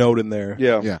the note in there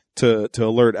Yeah. to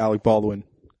alert Alec Baldwin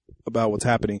about what's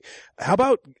happening. How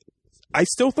about? I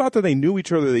still thought that they knew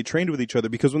each other. They trained with each other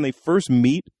because when they first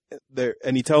meet, there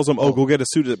and he tells them, "Oh, go get a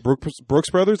suit at Brooks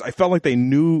Brothers." I felt like they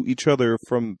knew each other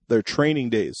from their training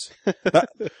days.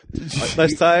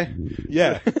 Nice tie.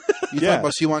 Yeah, You Yeah. talking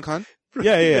about Siwan Khan?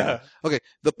 yeah. Okay.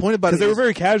 The point about Because it they were is,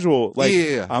 very casual. Like,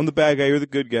 yeah. I'm the bad guy, you're the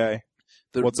good guy.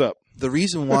 The- What's up? The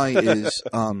reason why is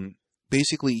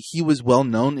basically he was well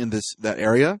known in that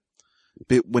area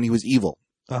when he was evil.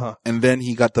 Uh-huh. And then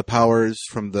he got the powers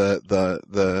from the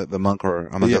monk, or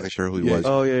I'm not Yeah. exactly sure who he Yeah. was.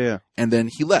 Oh, yeah. And then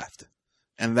he left.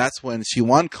 And that's when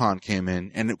Siwan Khan came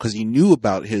in, and because he knew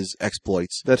about his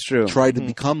exploits, That's true. tried to Mhm.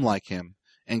 become like him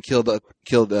and killed his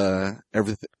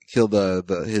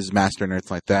master and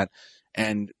everything like that.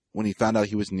 And when he found out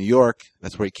he was in New York,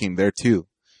 that's where he came there too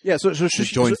Yeah, so to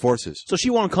join forces. So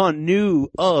Siwan Khan knew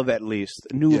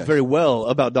Yes. very well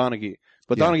about Donaghy.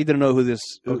 But Yeah. Donaghy didn't know who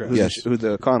Okay. Yes. who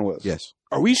the Khan was. Yes,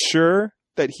 Are we sure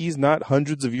that he's not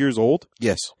hundreds of years old?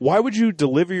 yes. Why would you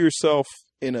deliver yourself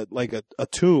in a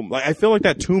tomb? Like, I feel like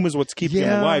that tomb is what's keeping him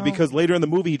Yeah. alive, because later in the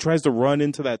movie he tries to run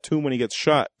into that tomb when he gets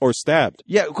shot or stabbed.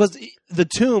 Yeah, because the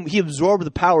tomb, he absorbed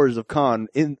the powers of Khan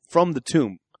from the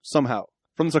tomb somehow,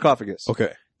 from the sarcophagus.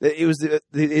 Okay. It was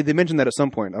they mentioned that at some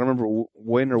point. I don't remember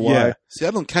when or why. Yeah. See,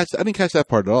 I didn't catch that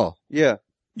part at all. Yeah.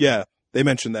 Yeah, they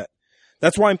mentioned that.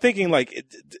 That's why I'm thinking, like,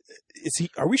 is he?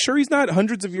 Are we sure he's not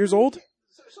hundreds of years old?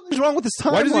 Something's wrong with this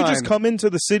timeline. Why does he just come into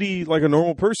the city like a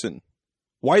normal person?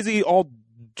 Why is he all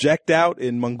jacked out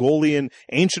in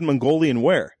ancient Mongolian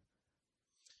wear?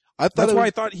 I thought That's it why was,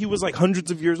 I thought he was like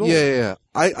hundreds of years old. yeah.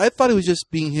 I thought it was just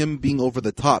him being over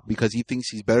the top because he thinks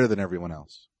he's better than everyone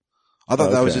else. I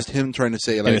thought that was Okay. just him trying to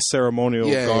say In like a ceremonial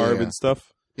Yeah, garb yeah. and stuff.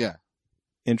 Yeah.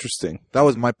 Interesting. that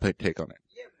was my take on it.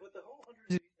 Yeah, but the whole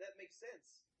 100 that makes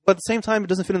sense. But at the same time, it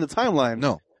doesn't fit in the timeline.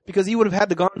 No, because he would have had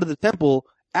to gone to the temple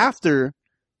after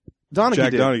Donaghy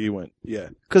Jack did. Donaghy went. Yeah.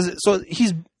 Because so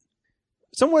he's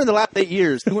somewhere in the last 8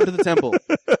 years. He went to the temple.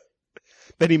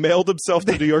 Then he mailed himself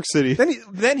to New York City.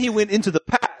 Then he went into the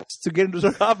past to get into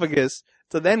the sarcophagus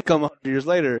to then come 100 years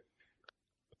later.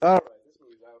 All right.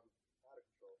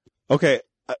 Okay.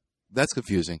 that's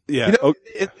confusing. Yeah. You know, o-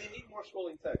 they need more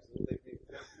scrolling text.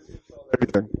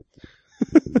 Everything.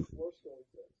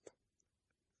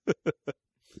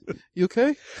 You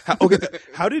okay?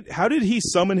 How did he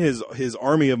summon his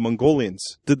army of Mongolians?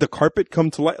 Did the carpet come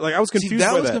to life? Like I was confused See,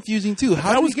 that by was that. confusing too. How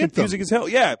That did was he get them? confusing as hell.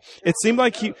 Yeah, it seemed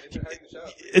like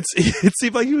it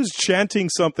seemed like he was chanting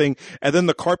something, and then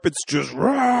the carpets just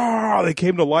they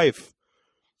came to life.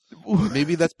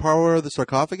 Maybe that's power of the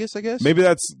sarcophagus. I guess. Maybe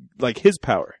that's like his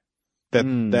power that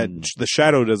Hmm. that the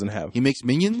shadow doesn't have. he makes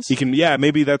minions. He can, yeah,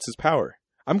 maybe that's his power.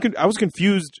 I was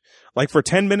confused. Like for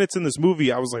 10 minutes in this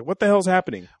movie, I was like, "What the hell's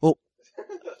happening?"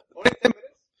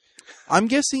 I'm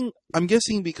guessing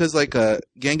because like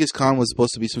Genghis Khan was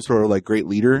supposed to be some sort of like great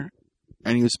leader,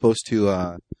 and he was supposed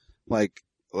to like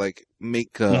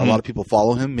make a Mhm. lot of people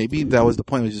follow him. Maybe that was the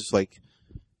point. It was just like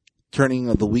turning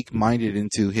the weak-minded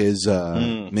into his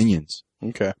minions.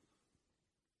 Okay.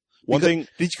 One Because- thing,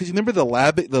 Because you remember the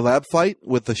lab fight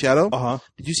with the shadow?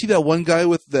 Did you see that one guy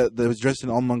with that was dressed in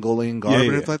all Mongolian garb Yeah, and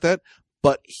yeah, everything like that?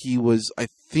 But I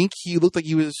think he looked like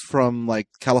he was from like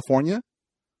California.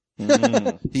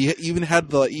 Mm, He even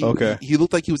had Okay. He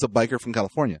looked like he was a biker from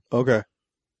California. okay, Do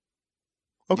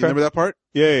you okay, remember that part?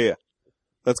 yeah.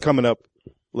 That's coming up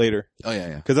later Oh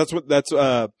yeah. because that's.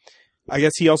 I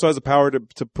guess he also has the power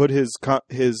to put his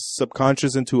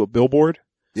subconscious into a billboard,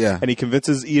 Yeah. and he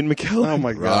convinces Ian McKellen. Oh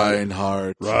my god.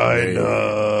 Reinhardt.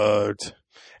 Reinhardt.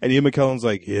 And Ian McKellen's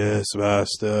like, "Yes,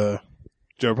 master."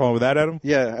 Do you have a problem with that, Adam?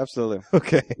 Yeah, absolutely.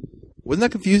 Okay. Wasn't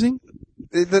that confusing?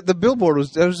 The billboard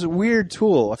was a weird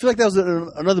tool. I feel like that was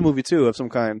another movie too of some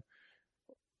kind.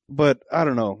 But I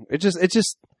don't know. It just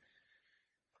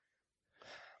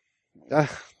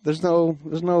there's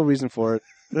no reason for it.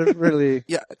 There's really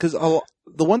Yeah, because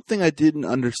the one thing I didn't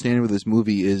understand with this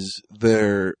movie is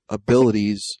their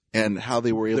abilities and how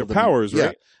they were able Their to powers, Yeah,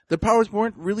 right? their powers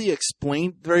weren't really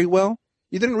explained very well.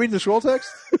 you didn't read the scroll text?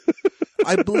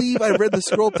 I believe I read the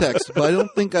scroll text, but I don't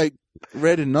think I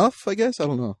read enough. I guess I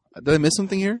don't know. Did I miss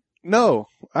something here? No,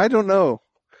 I don't know.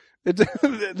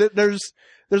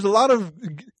 There's a lot of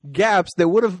gaps that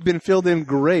would have been filled in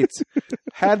great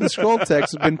had the scroll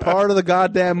text been part of the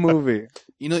goddamn movie.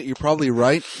 You know, you're probably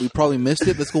right. We probably missed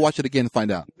it. Let's go watch it again and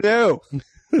find out. No.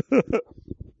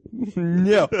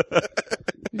 No.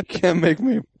 You can't make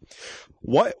me.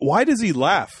 Why does he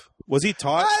laugh? Was he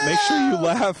taught? Make sure you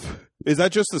laugh. Is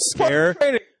that just a scare?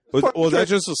 Was that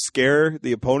just to scare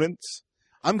the opponents?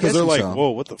 I'm Because guessing they're like, so. "Whoa,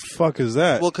 what the fuck is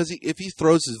that?" Well, because if he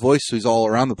throws his voice so he's all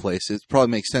around the place, it probably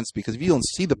makes sense. Because if you don't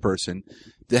see the person,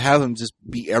 to have him just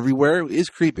be everywhere is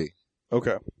creepy.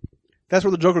 Okay. That's where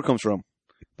the Joker comes from.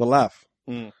 The laugh.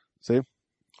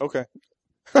 Okay.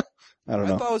 I don't I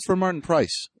know. thought it was from Martin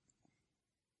Price.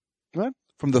 What?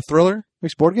 From the Thriller?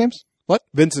 Makes board games?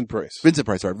 Vincent Price. Vincent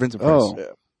Price, sorry. Vincent Price. Oh. Yeah.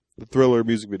 The Thriller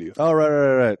music video. Oh,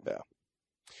 right.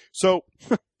 So,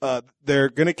 they're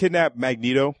gonna kidnap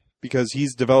Magneto because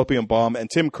he's developing a bomb, and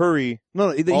Tim Curry, No,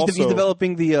 he's Also-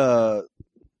 developing the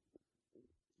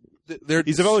They're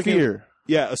he's developing sphere.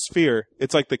 a sphere.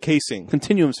 It's like the casing.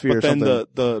 Continuum sphere But or then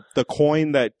something. the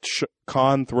coin that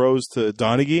Khan throws to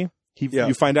Donaghy, Yeah.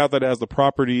 you find out that it has the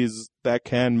properties that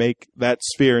can make that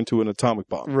sphere into an atomic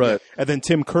bomb. Right. And then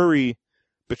Tim Curry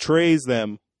betrays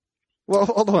them, Well,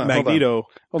 hold on. Magneto,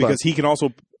 Hold on. because he can also.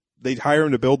 They hire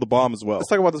him to build the bomb as well. Let's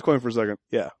talk about this coin for a second.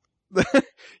 Yeah.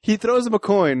 He throws him a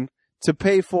coin to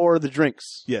pay for the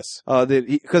drinks. Yes.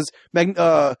 Because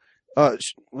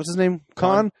what's his name?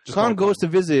 Khan. Khan. Just call Khan him goes to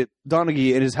visit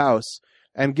Donaghy in his house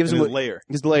and gives In him his lair.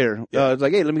 his lair. Yeah. It's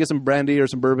like, hey, let me get some brandy or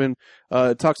some bourbon.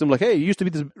 Talks to him like, hey, you used to be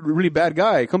this really bad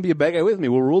guy. Come be a bad guy with me.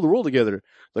 We'll rule the world together.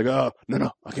 Like,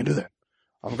 no, I can't do that.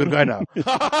 I'm a good guy now.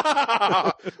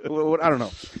 I don't know.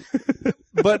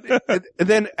 But and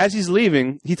then as he's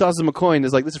leaving, he tosses him a coin.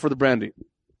 It's like, this is for the brandy.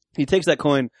 He takes that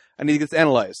coin and he gets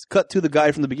analyzed. Cut to the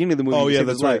guy from the beginning of the movie. Oh, who yeah, saved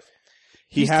that's his right. life.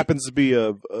 He happens to be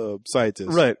a scientist.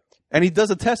 Right. And he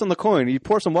does a test on the coin. He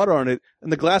pours some water on it,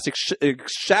 and the glass it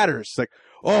shatters. It's like,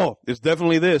 oh, it's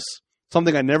definitely this.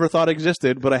 Something I never thought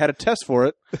existed, but I had a test for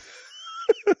it.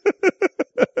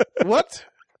 What?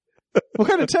 What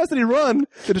kind of test did he run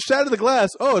to shatter the glass?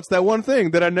 Oh, it's that one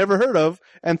thing that I never heard of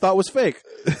and thought was fake.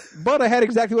 But I had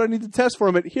exactly what I needed to test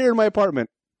from it here in my apartment.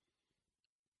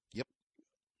 Yep.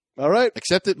 All right.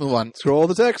 Accept it. Move on. Scroll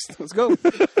the text. Let's go.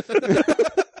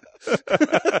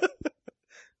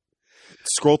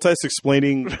 Scroll test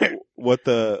explaining what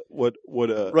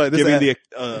Right, this giving ad-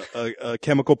 the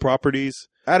chemical properties.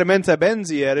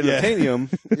 Adamantabenzie titanium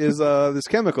is this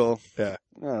chemical. Yeah.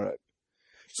 All right.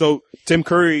 So Tim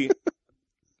Curry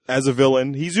as a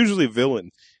villain, he's usually a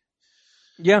villain.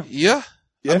 Yeah. Yeah.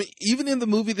 Yeah. I mean, even in the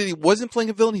movie that he wasn't playing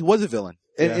a villain, he was a villain.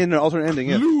 In, Yeah. in an alternate ending,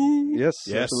 yeah. Yes,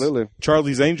 Yes. absolutely.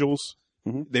 Charlie's Angels.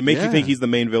 Mhm. They make you Yeah. think he's the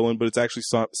main villain, but it's actually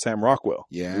Sam Rockwell.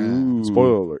 Yeah.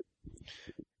 Spoiler alert.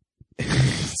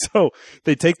 So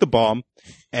they take the bomb,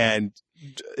 and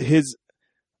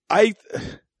I'm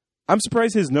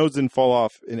surprised his nose didn't fall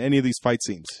off in any of these fight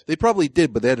scenes. They probably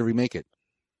did, but they had to remake it.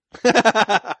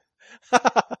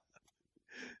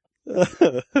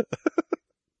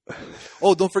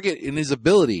 Oh, don't forget, in his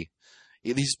ability,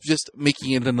 he's just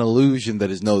making it an illusion that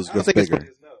his nose I don't gets think it's bigger.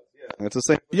 That's the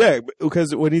same. Yeah,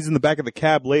 because when he's in the back of the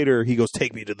cab later, he goes,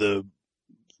 "Take me to the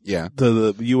Yeah.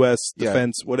 U.S. Yeah.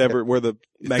 defense, whatever, where the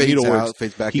It Magneto fades works." out,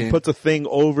 fades back He in. puts a thing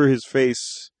over his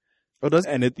face, Oh, does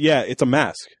and it's a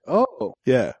mask. Oh.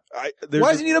 Yeah, there's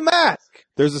Why does he need a mask?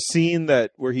 there's a scene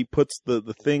where he puts the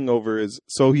thing over his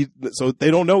so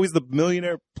they don't know he's the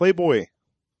millionaire playboy.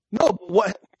 No, but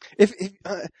what if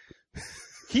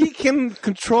he can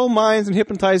control minds and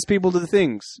hypnotize people to the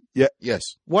things? Yes.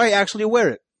 Why actually wear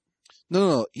it?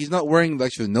 No. He's not wearing the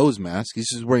actual nose mask. He's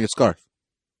just wearing a scarf.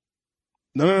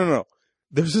 No.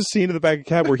 There's a scene in the back of the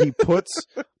cab where he puts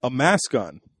a mask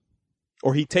on,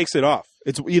 or he takes it off.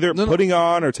 It's either No. putting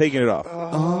on or taking it off.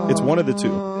 It's one of the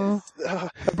two. I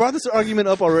brought this argument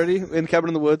up already in Cabin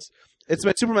in the Woods. It's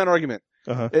my Superman argument.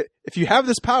 Uh-huh. If you have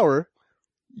this power,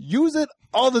 use it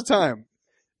all the time.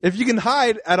 If you can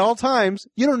hide at all times,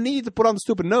 you don't need to put on the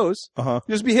stupid nose. Uh-huh.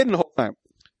 You just be hidden the whole time.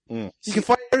 Mm. You can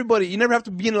fight everybody. You never have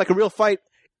to be in like a real fight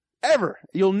ever.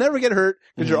 You'll never get hurt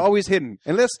because you're always hidden.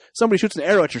 Unless somebody shoots an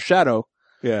arrow at your shadow.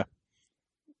 Yeah.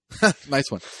 Nice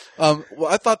one. Well,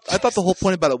 I thought the whole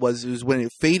point about it was when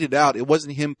it faded out, it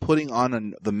wasn't him putting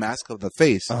on the mask of the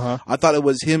face. Uh-huh. I thought it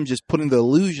was him just putting the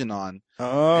illusion on,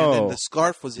 and then Oh. the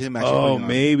scarf was him actually. Oh, putting on.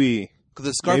 maybe. Because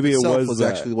the scarf maybe it itself was was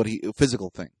that. actually a physical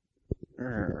thing.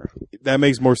 That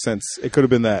makes more sense. It could have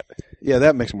been that. Yeah,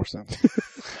 that makes more sense.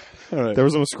 All right. There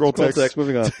was no scroll Scroll text. text.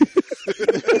 Moving on.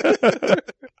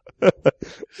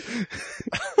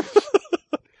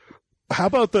 How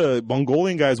about the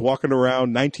Mongolian guys walking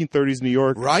around 1930s New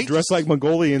York, Right? dressed like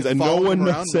Mongolians, and no Following one him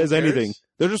around, says no one cares? anything?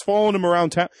 They're just following him around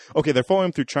town. Okay, they're following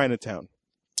him through Chinatown.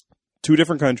 Two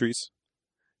different countries.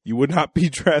 You would not be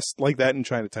dressed like that in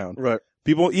Chinatown. Right.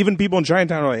 Even people in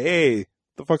Chinatown are like, "Hey,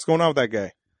 the fuck's going on with that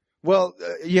guy?" Well,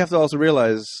 you have to also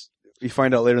realize, you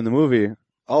find out later in the movie,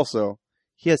 also,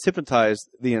 he has hypnotized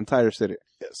the entire city.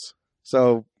 Yes.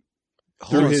 So,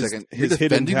 Hold on his- a second. his You're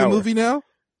hidden defending the tower. movie now?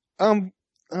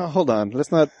 hold on.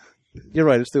 Let's not. You're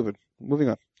right. It's stupid. Moving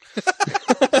on.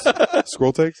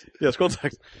 Scroll text. Yeah, scroll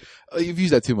text. You've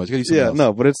used that too much. Gotta use something Yeah, else.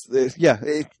 no, but it's the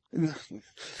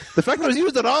fact that it was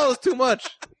used at all is too much.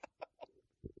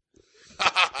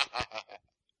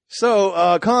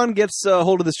 So Khan gets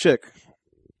hold of this chick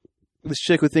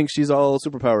who thinks she's all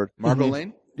superpowered. Margot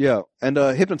Lane? Yeah, and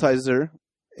hypnotizes her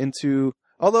into.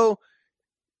 Although,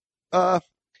 the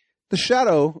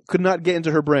Shadow could not get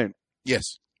into her brain.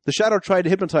 Yes. The Shadow tried to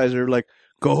hypnotize her, like,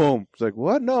 go home. She's like,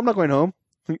 what? No, I'm not going home.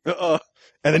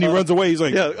 And then he runs away. He's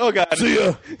like, Yeah. Oh God. "See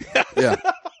ya." Yeah.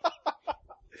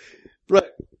 Right.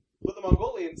 But the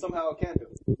Mongolian somehow can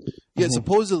do. Yeah,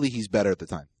 supposedly he's better at the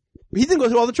time. He didn't go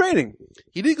through all the training.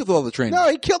 He did go through all the training. No,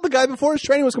 he killed the guy before his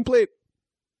training was complete.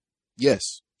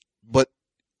 Yes. But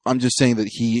I'm just saying that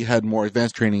he had more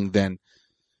advanced training than,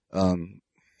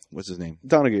 what's his name?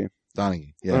 Donaghy.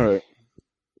 Donaghy. Yeah. All right.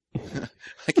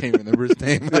 I can't even remember his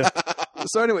name.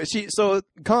 So anyway, so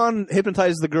Khan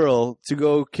hypnotizes the girl to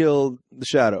go kill the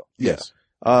Shadow. Yes.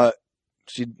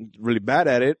 She's really bad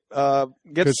at it.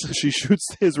 Because she shoots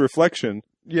his reflection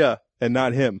Yeah. and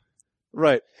not him.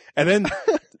 Right. And then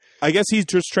I guess he's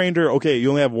just trained her. Okay, you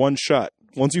only have one shot.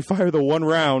 Once you fire the one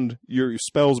round, your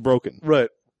spell's broken. Right.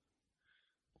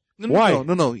 No, Why?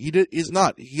 No. He's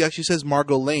not. He actually says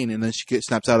Margot Lane, and then she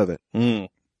snaps out of it.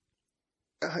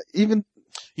 Even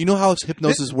You know how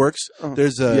hypnosis works? Oh.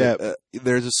 There's a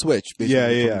there's a switch.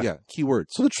 Basically, Yeah. Keywords.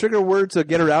 so the trigger word to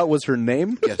get her out was her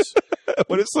name. Yes.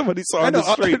 What if somebody saw I on know.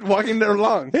 the street? Walking there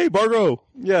along. Hey, Margot.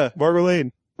 Yeah. Margot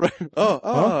Lane. Right. Oh.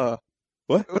 Huh?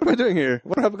 What? What am I doing here?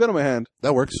 Why do I have a gun in my hand?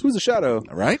 That works. Who's the Shadow?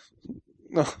 All right.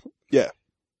 No.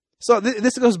 So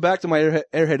this goes back to my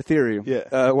airhead theory.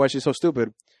 Yeah. Why she's so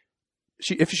stupid.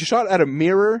 If she shot at a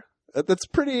mirror, that's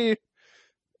pretty.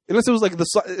 Unless it was like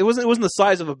it wasn't the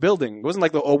size of a building. It wasn't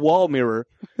like a wall mirror.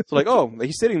 So like, oh,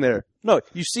 he's sitting there. No,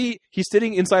 you see, he's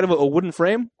sitting inside of a wooden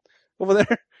frame over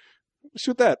there.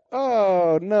 Shoot that.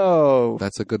 Oh no,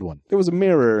 That's a good one. it was a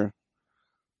mirror.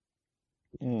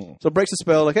 Mm. So it breaks the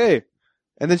spell. Like, hey,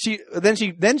 and then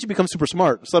she becomes super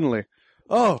smart suddenly.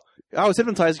 Oh, I was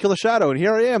hypnotized to kill a shadow, and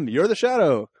here I am. You're the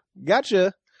shadow.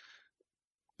 Gotcha.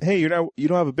 Hey, you don't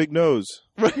have a big nose.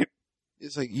 Right.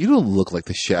 It's like, you don't look like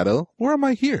the Shadow. Where am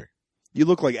I here? You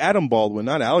look like Adam Baldwin,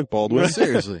 not Alec Baldwin.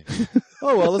 Seriously.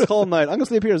 Oh well, let's call it night. I'm gonna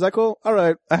sleep here. Is that cool? All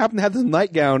right. I happen to have this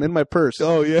nightgown in my purse.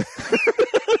 Oh yeah.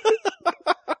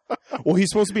 Well, he's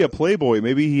supposed to be a playboy.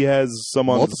 Maybe he has some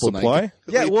on Multiple supply.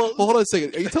 Yeah, Wait, well- hold on a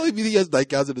second. Are you telling me that he has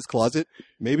nightgowns in his closet?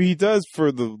 Maybe he does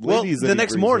for the Well, ladies. that the he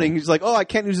next brings morning, in. he's like, "Oh, I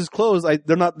can't use his clothes.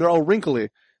 They're all wrinkly.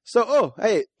 So, oh,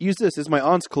 hey, use this. It's my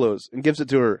aunt's clothes," and gives it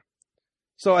to her.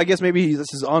 So I guess maybe this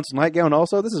is his aunt's nightgown.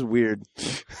 Also, this is weird.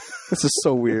 This is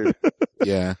so weird.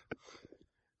 Yeah.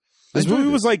 This I enjoyed movie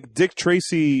it. was like Dick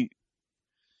Tracy.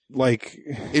 Like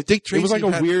If Dick Tracy it was like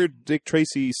a had- weird Dick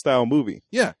Tracy style movie.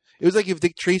 Yeah. It was like if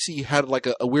Dick Tracy had like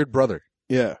a weird brother.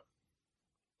 Yeah.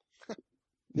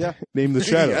 Yeah. Name the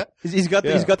shadow. Yeah. He's got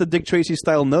Yeah. he's got the Dick Tracy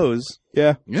style nose.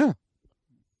 Yeah. Yeah.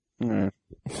 All right.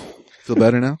 Feel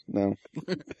better now? No,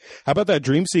 How about that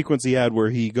dream sequence he had where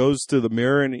he goes to the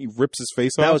mirror and he rips his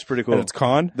face off? that was pretty cool. And it's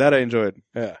Khan. That I enjoyed.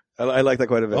 Yeah. I like that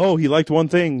quite a bit. Oh, he liked one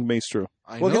thing, Maestro.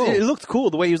 I well, 'cause know. it looked cool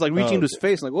the way he was like reaching into his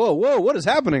face, like, whoa, what is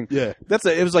happening? Yeah.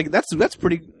 It was like that's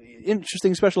pretty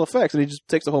interesting special effects, and he just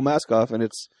takes the whole mask off, and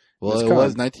it's Well, It's it Khan.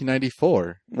 was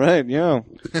 1994. right, yeah,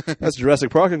 that's Jurassic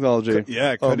Park technology.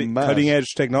 Yeah. Oh, Cutting mask.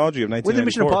 edge technology of When did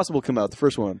Mission 1994. Impossible come out? The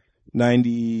first one.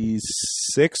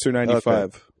 96 or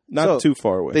 95. Not So, too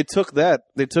far away. They took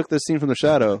this scene from The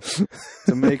Shadow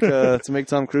to make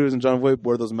Tom Cruise and John Voight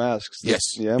wear those masks. Yes.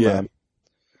 yeah, Yeah. man.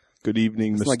 Good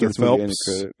evening, Let's not Mr. give this movie any Phelps.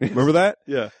 credit. Remember that?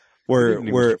 Yeah, Where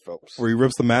Evening, where Mr. Phelps. where he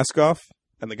rips the mask off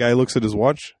and the guy looks at his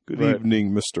watch. Good Right.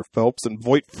 evening, Mr. Phelps. And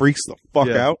Voight freaks the fuck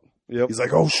Yeah. out. Yep. He's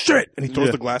like, oh shit! And he throws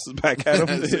Yeah. the glasses back at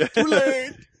him. Yeah. Too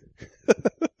late.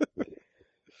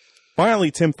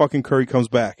 Finally, Tim fucking Curry comes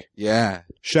back. Yeah.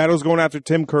 Shadow's going after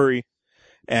Tim Curry,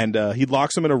 and he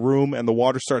locks him in a room, and the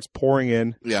water starts pouring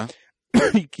in. Yeah.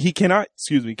 he cannot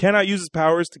use his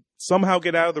powers to somehow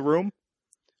get out of the room.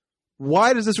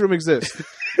 Why does this room exist?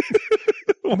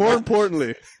 More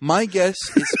importantly, My guess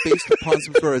is based upon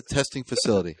some sort of testing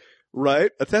facility.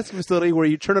 right? A testing facility where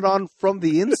you turn it on from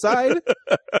the inside.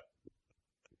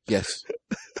 Yes.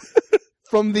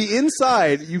 From the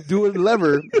inside, you do a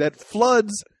lever that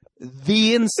floods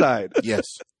the inside. Yes.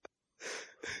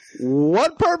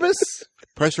 What purpose?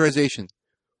 Pressurization.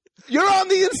 You're on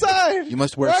the inside. You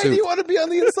must wear a Why do suit. you want to be on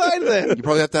the inside then? You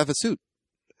probably have to have a suit.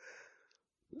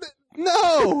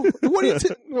 No. What are you?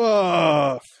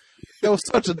 Oh, that was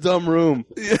such a dumb room.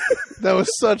 That was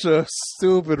such a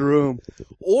stupid room.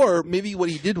 Or maybe what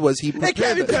he did was he It can't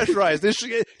prepared be it. pressurized.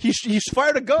 He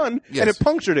fired a gun Yes. and it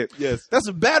punctured it. Yes. That's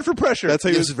bad for pressure. That's how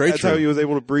he Yes, was. very That's true. how he was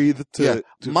able to breathe. Yeah.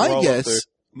 To My while up there.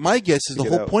 guess is the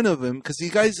get whole out. point of him, because the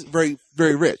guy's very,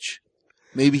 very rich.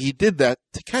 Maybe he did that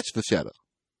to catch the Shadow.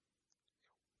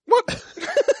 What?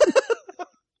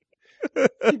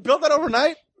 He built that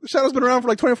overnight? The Shadow's been around for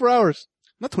like 24 hours.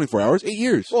 Not 24 hours, 8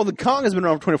 years. Well, the Kong has been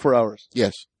around for 24 hours.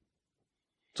 Yes.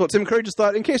 So Tim Curry just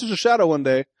thought, in case there's a Shadow one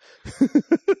day,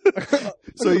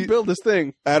 So you you- build this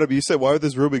thing. Adam, you said why would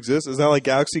this room exist? Is that like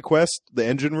Galaxy Quest, the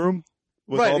engine room,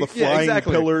 with Right, all the yeah, flying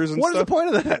exactly. pillars and What is stuff? the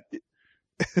point of that?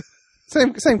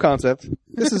 Same concept.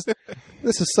 This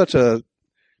is such a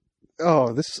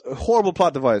this is a horrible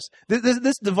plot device.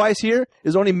 This device here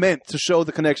is only meant to show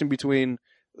the connection between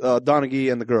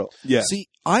Donaghy and the girl. Yeah, See,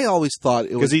 I always thought it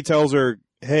because was. he tells her,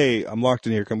 "Hey, I'm locked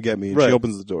in here. Come get me." And Right. she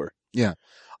opens the door.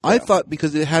 I thought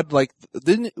because it had like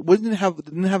didn't it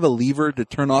have a lever to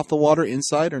turn off the water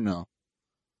inside or no?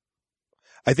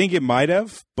 I think it might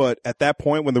have, but at that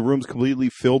point, when the room's completely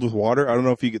filled with water, I don't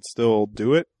know if you could still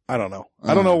do it. I don't know.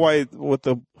 I don't know what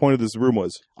the point of this room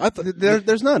was. I thought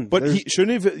There's none. But There's- he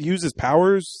shouldn't have used his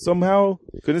powers somehow.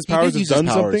 Couldn't his He powers did have use his done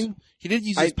powers. something? he did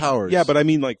use his powers. Yeah, but I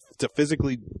mean, like to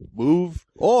physically move.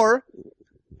 or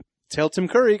tell Tim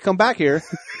Curry, come back here.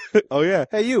 Oh yeah,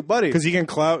 Hey, you, buddy. because he can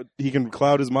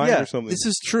cloud his mind Yeah, or something. this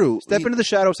is true. Step into the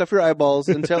shadow, stuff your eyeballs,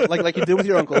 and tell like you did with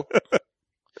your uncle.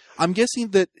 I'm guessing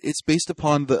that it's based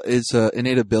upon his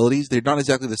innate abilities. They're not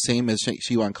exactly the same as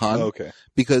Shi Wan Khan Okay.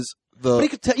 because the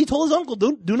But he told his uncle,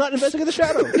 do not investigate the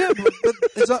shadow. yeah, but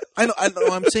it's not. I know.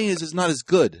 What I'm saying is it's not as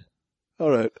good.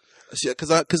 All right.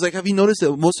 Because like, have you noticed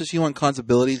that most of Shiwan Khan's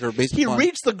abilities are based He upon...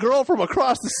 reached the girl from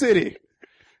across the city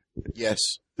Yes.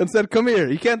 and said, "Come here."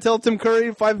 You can't tell Tim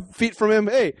Curry 5 feet from him,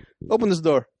 "Hey, open this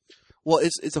door." Well,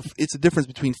 it's a difference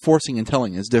between forcing and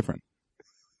telling. It's different.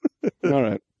 All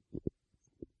right.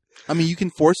 I mean, you can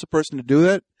force a person to do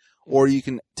that, or you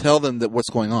can tell them that what's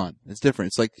going on. It's different.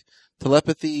 It's like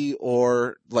telepathy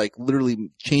or like literally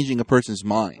changing a person's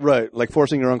mind. Right, like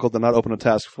forcing your uncle to not open a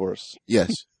task force.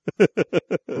 Yes.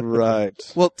 Right.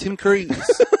 Well, Tim Curry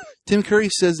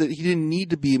says that he didn't need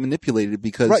to be manipulated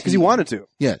because Right, because he wanted to.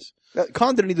 Yes.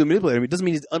 Khan didn't need to manipulate him. It doesn't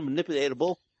mean he's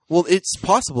unmanipulatable. Well, it's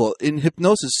possible in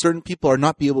hypnosis. Certain people are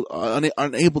not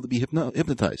unable to be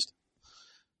hypnotized.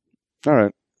 All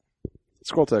right.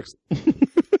 Scroll text.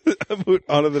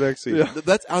 On to the next scene. Yeah.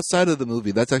 That's outside of the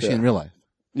movie. That's actually in real life.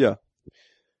 Yeah.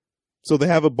 So they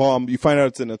have a bomb. You find out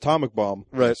it's an atomic bomb.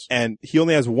 Right. And he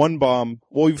only has one bomb.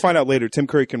 Well, you find out later Tim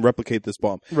Curry can replicate this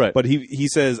bomb. Right. But he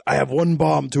says, "I have one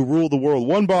bomb to rule the world.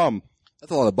 One bomb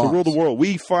That's a lot of bombs. to rule the world.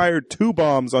 We fired 2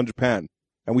 bombs on Japan,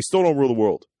 and we still don't rule the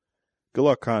world. Good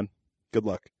luck, Khan. Good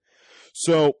luck."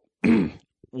 So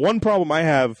one problem I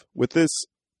have with this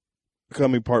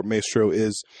coming part, Maestro,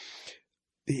 is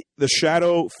the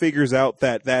Shadow figures out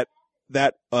that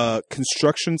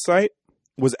construction site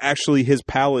was actually his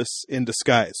palace in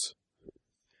disguise.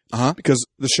 Uh-huh. Because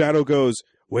the Shadow goes,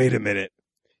 "Wait a minute.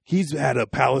 He's had a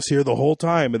palace here the whole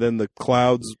time." And then the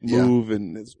clouds move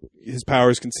and his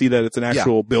powers can see that it's an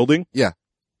actual building.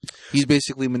 He's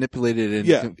basically manipulated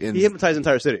and He hypnotized the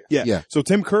entire city. Yeah. So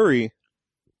Tim Curry.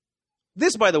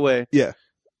 This, by the way, Yeah.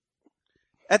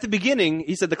 at the beginning,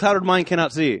 he said the clouded mind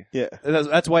cannot see. Yeah. And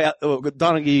that's why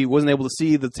Donaghy wasn't able to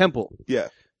see the temple. Yeah.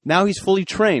 Now he's fully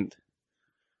trained.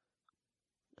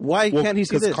 Why can't he see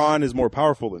Because this? Khan is more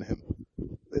powerful than him.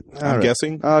 All I'm right.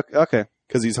 guessing. Okay.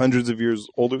 Because he's hundreds of years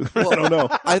older. I don't know.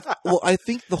 I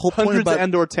think the whole point Hundreds about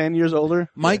and or 10 years older.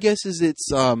 my guess is it's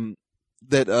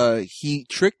that he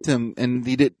tricked him and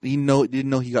he didn't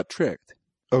know he got tricked.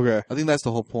 Okay. I think that's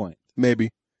the whole point. Maybe.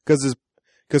 Because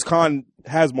Khan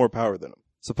has more power than him.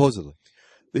 Supposedly.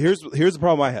 Here's the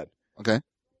problem I had. Okay.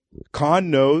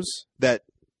 Khan knows that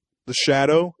the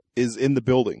Shadow is in the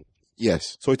building.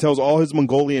 Yes. So he tells all his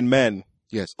Mongolian men,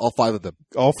 Yes. All 5 of them.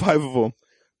 all 5 of them,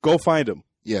 go find him.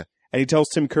 Yeah. And he tells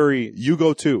Tim Curry, "You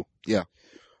go too." Yeah.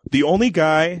 The only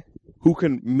guy who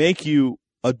can make you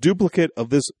a duplicate of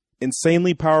this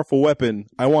insanely powerful weapon,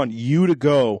 I want you to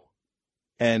go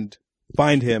and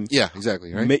find him. Yeah.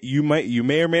 Exactly. Right. You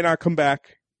may or may not come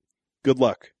back. Good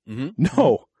luck. Mm-hmm.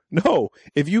 No.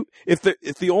 If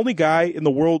the only guy in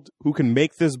the world who can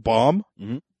make this bomb,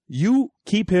 Mhm. you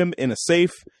keep him in a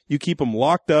safe. You keep him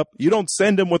locked up. You don't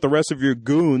send him with the rest of your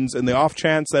goons in the off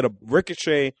chance that a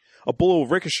bullet will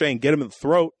ricochet and get him in the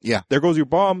throat. Yeah. There goes your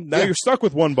bomb. Now Yeah. you're stuck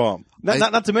with one bomb.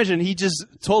 Not to mention, he just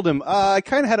told him, I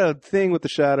kind of had a thing with the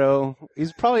Shadow.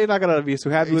 He's probably not going to be so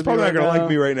happy He's with probably me not going right to now. like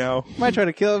me right now. Might try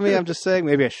to kill me. I'm just saying,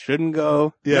 maybe I shouldn't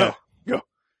go. Yeah.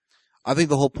 I think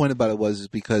the whole point about it was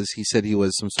because he said he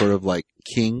was some sort of like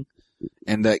king,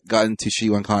 and that got into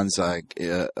Shiwan Khan's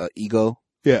ego.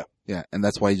 Yeah. Yeah, and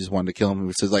that's why he just wanted to kill him.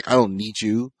 He says like, "I don't need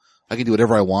you. I can do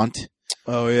whatever I want."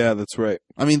 Oh yeah, that's right.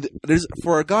 I mean, there's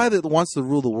for a guy that wants to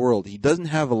rule the world, he doesn't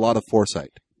have a lot of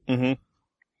foresight. Mm-hmm.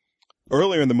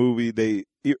 Earlier in the movie,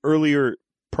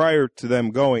 prior to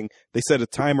them going, they set a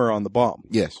timer on the bomb.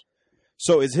 Yes.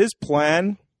 So is his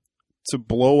plan to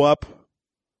blow up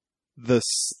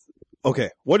okay,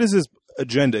 what is his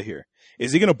agenda here?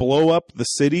 Is he going to blow up the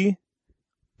city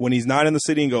when he's not in the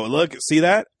city and go, "Look, see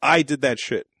that? I did that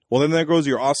shit." Well, then there goes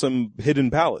your awesome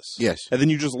hidden palace. Yes. And then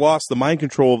you just lost the mind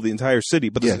control of the entire city.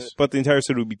 But Yes. but the entire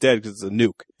city would be dead because it's a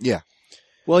nuke. Yeah.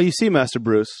 Well, you see, Master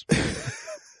Bruce,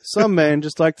 some men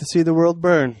just like to see the world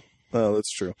burn. Oh,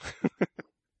 that's true.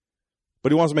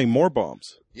 But he wants to make more bombs.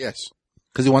 Yes.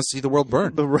 Because he wants to see the world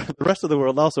burn. The rest of the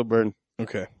world also burn.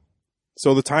 Okay.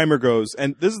 So the timer goes,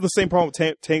 and this is the same problem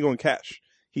with Tango and Cash.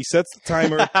 He sets the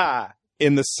timer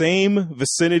in the same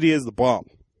vicinity as the bomb.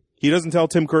 He doesn't tell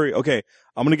Tim Curry, "Okay,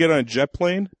 I'm going to get on a jet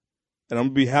plane, and I'm going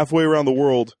to be halfway around the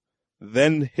world,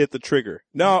 then hit the trigger."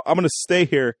 No, I'm going to stay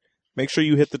here. Make sure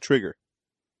you hit the trigger.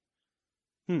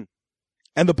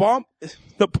 And the bomb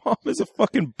is a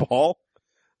fucking ball.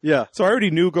 Yeah. So I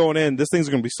already knew going in, this thing's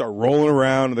going to start rolling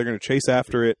around, and they're going to chase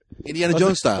after it. Indiana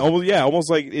Jones style. Almost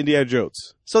like Indiana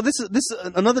Jones. So this is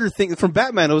another thing from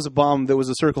Batman. It was a bomb that was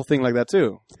a circle thing like that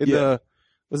too.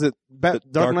 Was it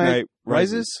Dark Knight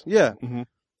Rises? Yeah. Mhm.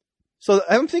 So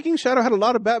I'm thinking Shadow had a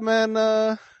lot of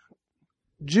Batman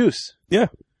juice. Yeah.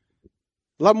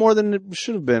 A lot more than it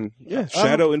should have been. Yeah,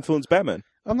 Shadow influenced Batman.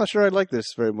 I'm not sure I like this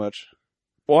very much.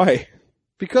 Why?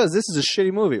 Because this is a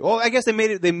shitty movie. Well, I guess they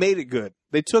made it good.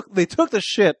 They took the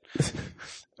shit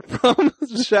from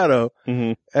Shadow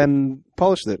and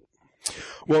polished it.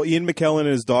 Well, Ian McKellen and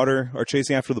his daughter are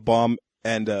chasing after the bomb,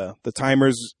 and the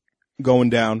timer's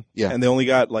going down. Yeah. And they only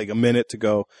got like a minute to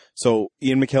go. So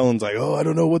Ian McKellen's like, "Oh, I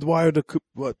don't know what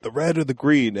the red or the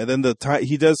green." And then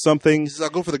he does something, He says, I'll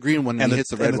go for the green one, and he hits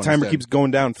the red and the one timer instead. keeps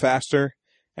going down faster.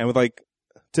 And with like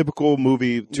typical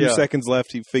movie, 2 Yeah. seconds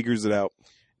left, he figures it out.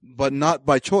 But not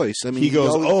by choice. I mean, He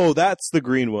goes, always- "Oh, that's the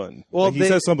green one." Well, Like, he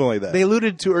says something like that. They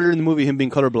alluded to earlier in the movie him being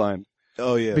colorblind.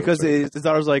 Oh yeah, Because that's right. his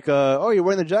daughter's like, "Oh, you're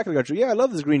wearing the jacket I got you." Yeah, I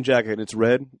love this green jacket. It's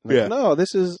red. Like, Yeah. No,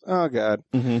 this is. Oh God.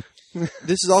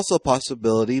 This is also a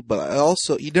possibility, but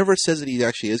he never says that he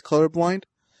actually is colorblind.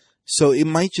 So it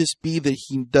might just be that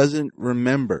he doesn't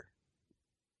remember.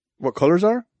 What colors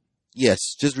are?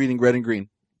 Yes, just reading red and green.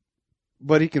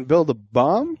 But he can build a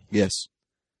bomb. Yes.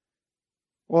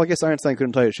 Well, I guess Einstein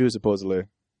couldn't tie his shoes, supposedly.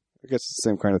 I guess it's the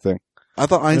same kind of thing. I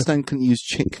thought Einstein couldn't use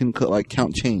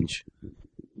count change.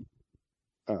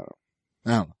 I don't know. I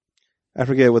don't know. I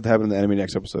forget what happened in the enemy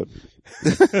next episode.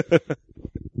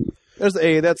 There's the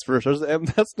A, that's first. There's the M,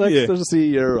 that's next. Yeah. There's the C,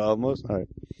 you're almost. All right.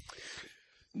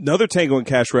 Another Tango and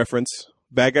Cash reference.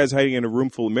 Bad guys hiding in a room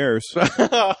full of mirrors.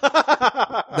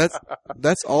 That's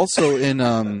also in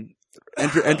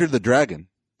Enter the Dragon.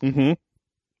 Mm-hmm.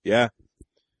 Yeah.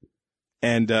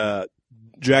 And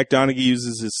Jack Donaghy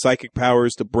uses his psychic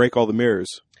powers to break all the mirrors.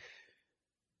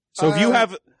 So if you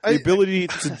have the ability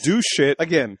to do shit,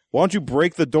 Again, why don't you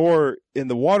break the door in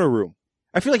the water room?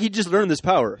 I feel like he just learned this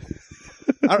power.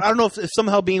 I don't know if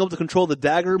somehow being able to control the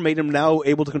dagger made him now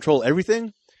able to control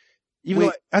everything. Even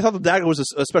though I thought the dagger was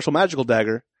a special magical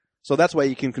dagger, so that's why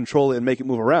he can control it and make it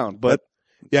move around. But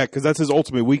Yeah, because that's his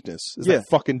ultimate weakness. Is Yeah. that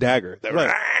fucking dagger. That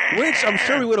right, which I'm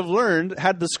sure we would have learned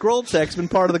had the scroll text been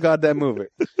part of the goddamn movie.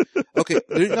 Okay,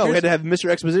 No, we had to have Mr.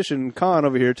 Exposition Khan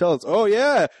over here tell us, "Oh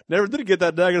yeah, never did get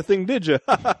that dagger thing, did you?"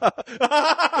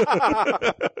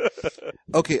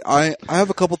 okay. I have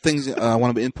a couple things I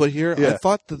want to input here. Yeah. I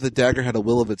thought that the dagger had a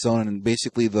will of its own, and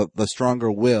basically the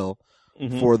stronger will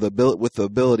for the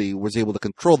ability was able to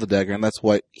control the dagger, and that's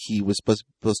why he was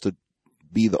supposed to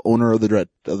be the owner of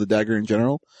the dagger in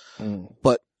general.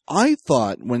 But I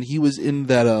thought when he was in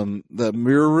that the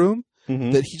mirror room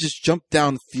that he just jumped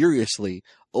down furiously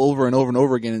over and over and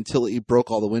over again until he broke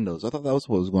all the windows. I thought that was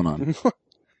what was going on.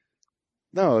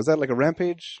 No, is that like a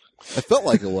Rampage? I felt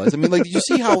like it was. I mean, like, did you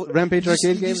see how Rampage arcade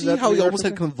Did you game? see how he almost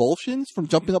had convulsions from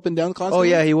jumping up and down Oh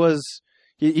constantly? yeah, he was.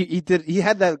 He did. He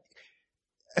had that.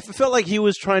 I felt like he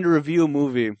was trying to review a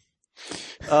movie.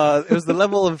 It was the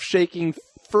level of shaking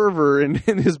fervor in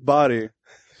his body.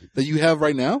 that you have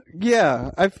right now.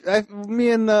 Yeah, me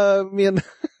and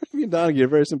Donaghy are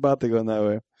very simpatico in that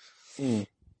way.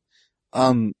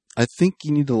 I think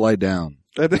you need to lie down.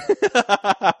 I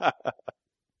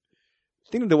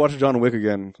think I need to watch John Wick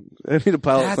again. I need a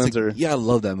palate cleanser. Yeah, I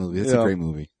love that movie. That's Yeah. a great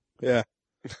movie. Yeah.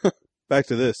 Back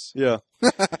to this. Yeah.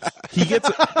 He gets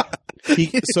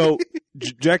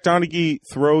Jack Donaghy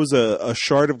throws a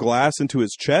shard of glass into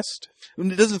his chest,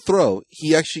 When it doesn't throw,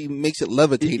 he actually makes it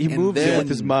levitate. He and moves then, it with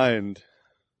his mind.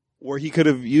 where he could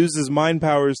have used his mind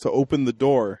powers to open the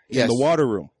door in Yes. the water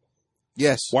room.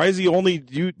 Yes. Why is he only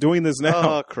doing this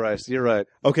now? Oh Christ, you're right.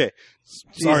 Okay.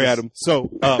 Sorry, Jesus. Adam. So,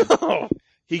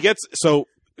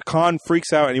 Khan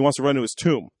freaks out and he wants to run to his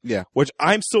tomb. Yeah. Which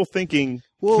I'm still thinking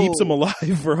Whoa. keeps him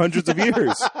alive for hundreds of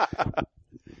years.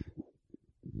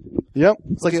 Yep.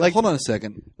 It's like Hold on a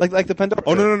second. like the Pandora.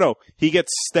 Oh, no. He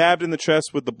gets stabbed in the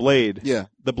chest with the blade. Yeah.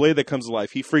 The blade that comes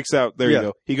alive. He freaks out. There Yeah. you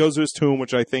go. He goes to his tomb,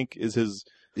 which I think is his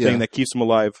Yeah. thing that keeps him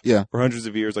alive Yeah. for hundreds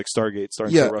of years, like Stargate,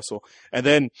 starring Yeah. Kurt Russell. And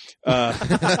then,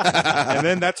 and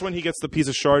then that's when he gets the piece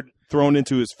of shard thrown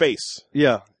into his face.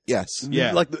 Yeah. Yes.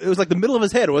 Yeah. Like it was like the middle of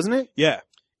his head, wasn't it? Yeah.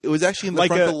 It was actually in the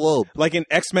Like frontal lobe. Like in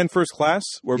X-Men First Class,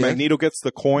 where Yeah. Magneto gets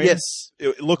the coin. Yes.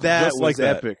 It looked That just was like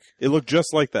that. epic. It looked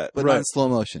just like that. But Right. not in slow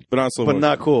motion. But not slow But motion.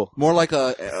 not cool. More like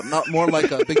a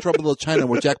Big Trouble in Little China,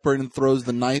 where Jack Burton throws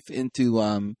the knife into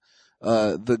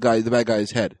the bad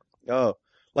guy's head. Oh.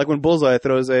 Like when Bullseye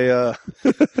throws a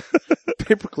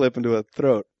paperclip into a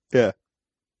throat.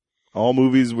 All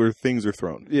movies where things are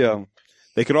thrown. Yeah.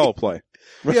 They could all apply.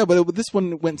 Yeah, but this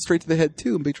one went straight to the head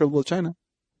too in Big Trouble in Little China.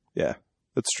 Yeah.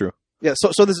 That's true. Yeah,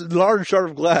 so this large shard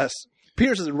of glass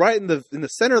pierces right in the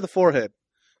center of the forehead.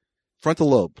 Frontal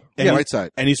lobe, And- right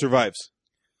side. And he survives.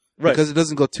 Right. Because it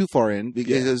doesn't go too far in,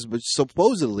 because but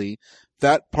supposedly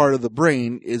that part of the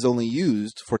brain is only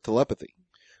used for telepathy.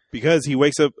 Because he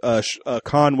wakes up,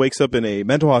 Khan wakes up in a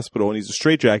mental hospital and he's a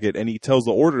straitjacket and he tells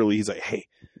the orderly, he's like, hey,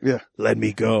 Yeah. let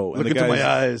me go. And Look the into my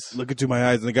guy's, eyes. Look into my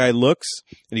eyes. And the guy looks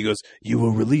and he goes, you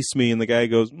will release me. And the guy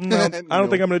goes, no, I don't No.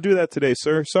 think I'm going to do that today,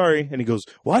 sir. Sorry. And he goes,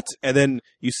 what? And then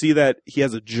you see that he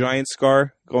has a giant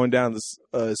scar going down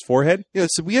his forehead. Yeah,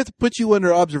 so we have to put you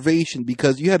under observation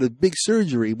because you had a big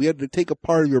surgery. We had to take a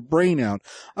part of your brain out.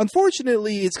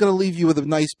 Unfortunately, it's going to leave you with a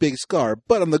nice big scar.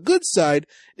 But on the good side,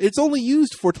 it's only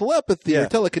used for telepathy Yeah. or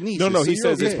telekinesis. No, so he you're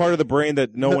says okay. it's part of the brain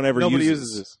that nobody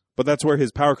uses this. But that's where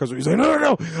his power comes from. He's like,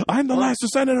 no, I'm the last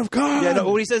descendant of God. Yeah, no,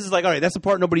 what he says is like, all right, that's the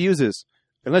part nobody uses.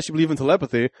 Unless you believe in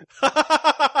telepathy.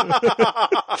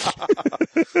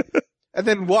 And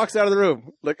then walks out of the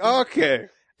room. Like, okay.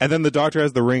 And then the doctor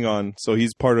has the ring on, so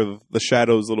he's part of the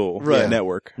Shadow's little Right.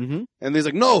 network. Mm-hmm. And he's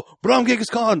like, no, but I'm Genghis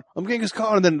Khan. I'm Genghis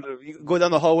Khan. And then you go down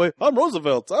the hallway. I'm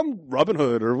Roosevelt. I'm Robin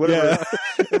Hood or whatever.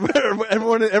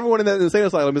 everyone in that insane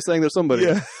asylum is saying there's somebody.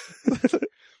 Yeah.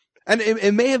 And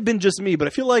it may have been just me, but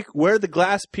I feel like where the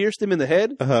glass pierced him in the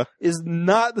head Uh-huh. is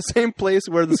not the same place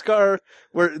where the scar,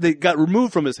 where they got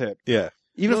removed from his head. Yeah.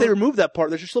 Even if they remove that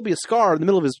part, there should still be a scar in the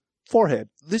middle of his forehead.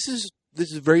 This is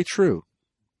very true.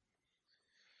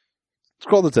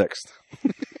 Scroll the text.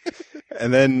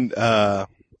 And then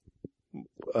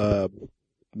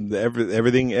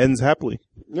everything ends happily.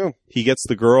 No. He gets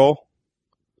the girl,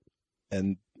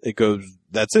 and it goes,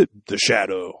 that's it, the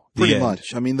Shadow. The Pretty end.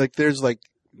 much. I mean, like, there's like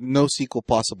no sequel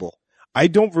possible. I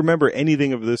don't remember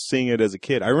anything of this seeing it as a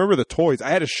kid. I remember the toys. I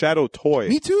had a Shadow toy.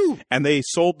 Me too. And they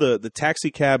sold the taxi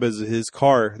cab as his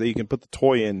car that you can put the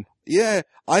toy in. Yeah,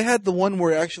 I had the one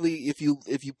where actually, if you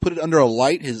put it under a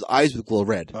light, his eyes would glow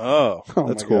red. Oh,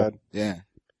 that's my cool. God. Yeah.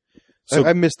 So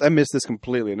I missed this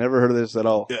completely. Never heard of this at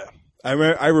all. yeah, I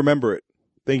remember it,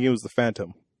 thinking it was the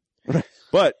Phantom.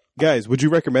 But guys, would you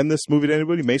recommend this movie to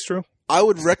anybody, Maestro? I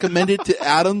would recommend it to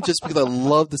Adam just because I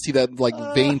love to see that like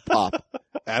vein pop.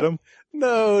 Adam,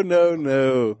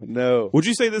 No. would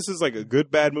you say this is like a good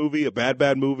bad movie, a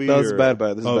bad movie? No, this is or- bad.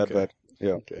 This is Okay. bad.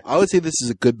 Yeah. Okay. I would say this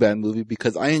is a good bad movie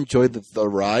because I enjoyed the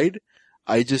ride.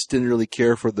 I just didn't really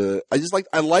care for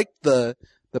I liked the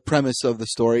premise of the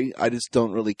story. I just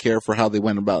don't really care for how they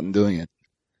went about in doing it.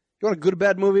 You want a good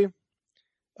bad movie?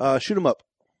 Shoot 'em up.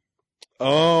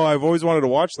 Oh, I've always wanted to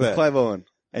watch With that. Clive Owen.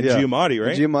 And Yeah. Giamatti,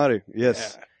 right? Giamatti.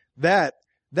 Yes. Yeah.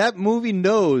 That movie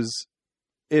knows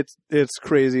it's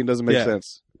crazy and doesn't make Yeah.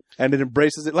 sense. And it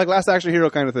embraces it like Last Action Hero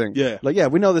kind of thing. Yeah. Like, yeah,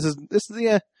 we know this is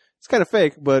it's kind of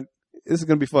fake, but this is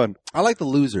going to be fun. I like The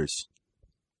Losers.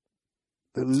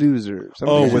 The Losers.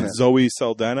 Oh, Yeah. with Zoe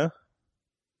Saldana.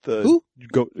 The Who?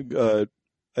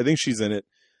 I think she's in it.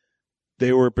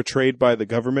 They were betrayed by the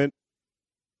government.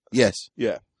 Yes.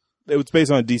 Yeah. It was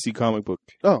based on a DC comic book,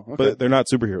 Oh, okay. but they're not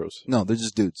superheroes. No, they're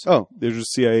just dudes. Oh, They're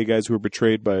just CIA guys who were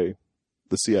betrayed by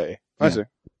the CIA. I Yeah. see.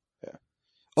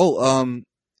 Oh,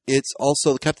 it's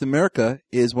also Captain America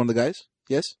is one of the guys.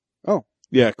 Yes.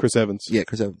 Yeah, Chris Evans. Yeah,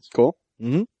 Chris Evans. Cool.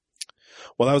 Mm-hmm.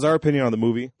 Well, that was our opinion on the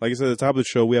movie. Like I said at the top of the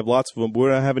show, we have lots of them, but we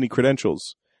don't have any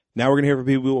credentials. Now we're going to hear from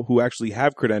people who actually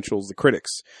have credentials, the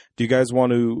critics. Do you guys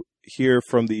want to hear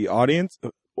from the audience?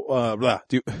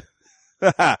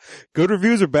 Good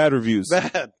reviews or bad reviews?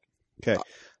 Bad.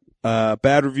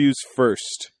 Bad reviews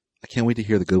first. I can't wait to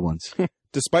hear the good ones.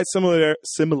 Despite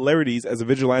similarities as a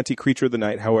vigilante creature of the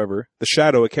night, however, the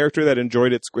Shadow, a character that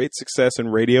enjoyed its great success in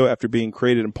radio after being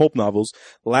created in pulp novels,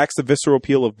 lacks the visceral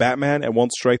appeal of Batman and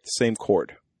won't strike the same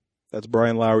chord. That's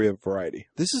Brian Lowry of Variety.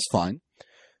 This is fine.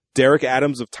 Derek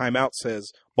Adams of Time Out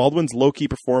says, Baldwin's low-key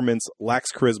performance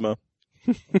lacks charisma.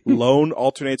 Lone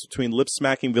alternates between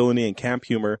lip-smacking villainy and camp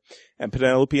humor, and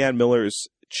Penelope Ann Miller is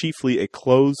chiefly a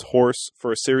clothes horse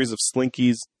for a series of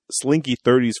slinky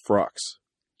 30s frocks.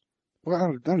 Well,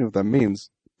 I don't know what that means.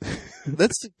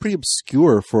 That's pretty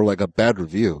obscure for like a bad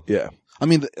review. Yeah. I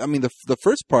mean, the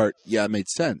first part, yeah, it made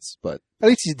sense, but At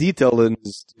least he's detailed in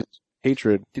his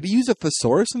hatred. did he use a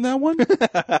thesaurus in that one?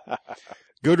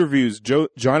 Good reviews.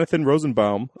 Jonathan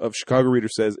Rosenbaum of Chicago Reader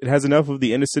says, it has enough of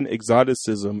the innocent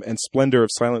exoticism and splendor of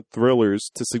silent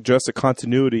thrillers to suggest a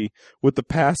continuity with the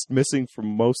past missing from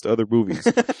most other movies.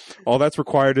 All that's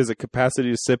required is a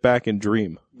capacity to sit back and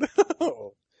dream.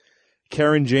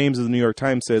 Karen James of the New York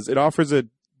Times says, it offers a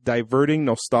diverting,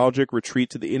 nostalgic retreat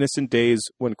to the innocent days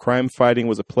when crime fighting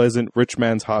was a pleasant rich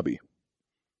man's hobby.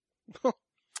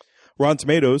 Rotten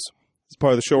Tomatoes is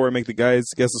part of the show where I make the guys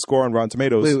guess the score on Rotten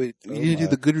Tomatoes. Wait, we didn't do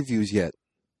the good reviews yet.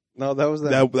 No, that was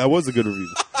that. That was a good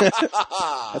review.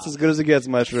 That's as good as it gets,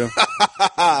 Maestro.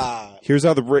 Here's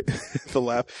how the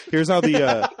laugh. Here's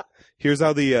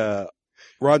how the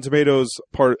Rotten Tomatoes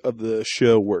part of the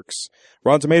show works.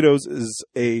 Rotten Tomatoes is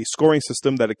a scoring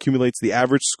system that accumulates the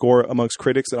average score amongst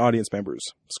critics and audience members.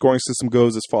 Scoring system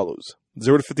goes as follows.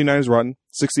 0 to 59 is rotten.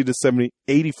 60 to 70,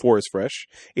 84 is fresh.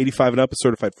 85 and up is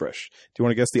certified fresh. Do you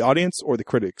want to guess the audience or the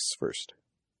critics first?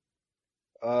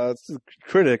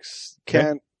 Critics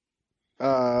can't.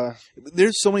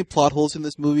 There's so many plot holes in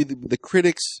this movie. The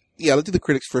critics, yeah, let's do the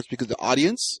critics first because the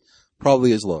audience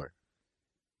probably is lower.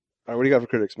 All right, what do you got for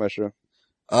critics, Maestro?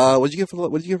 What did you get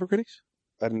for critics?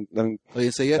 I didn't Oh, you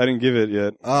didn't say yet? I didn't give it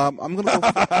yet. I'm gonna go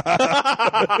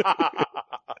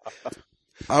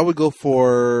I would go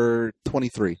for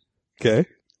 23. Okay.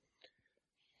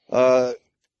 I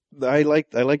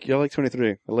like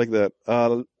 23. I like that.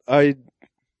 Oh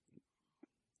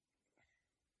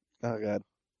god.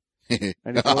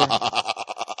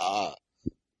 94.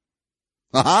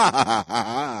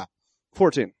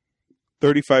 14.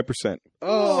 35%.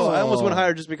 Oh, I almost went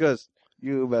higher just because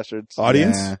you bastards.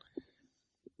 Audience? Yeah.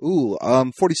 Ooh,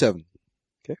 47.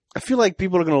 I feel like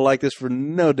people are gonna like this for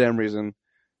no damn reason.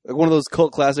 Like one of those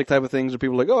cult classic type of things where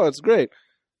people are like, oh, it's great,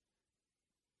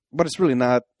 but it's really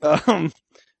not. What'd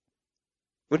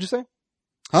you say?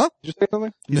 Huh? Did you say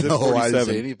something? He said No, I didn't 47.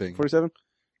 say anything. 47.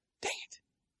 Dang it.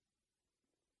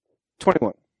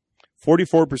 21.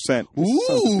 44%.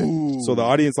 Ooh. So the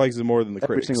audience likes it more than the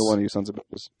Every critics. single one of you sons of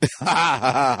bitches.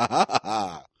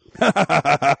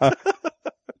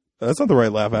 That's not the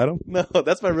right laugh, Adam. No,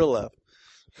 that's my real laugh.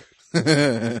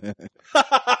 That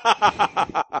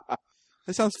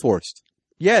sounds forced.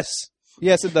 Yes,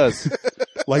 it does.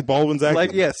 Like Baldwin's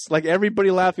acting. like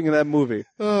everybody laughing in that movie.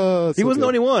 Oh, He wasn't the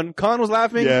only one. Khan was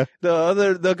laughing. Yeah.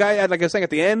 The guy, like I was saying at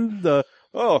the end, the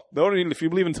only if you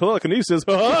believe in telekinesis.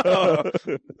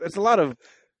 It's a lot of,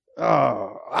 a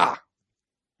lot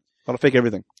of fake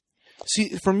everything. See,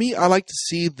 for me, I like to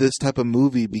see this type of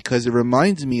movie because it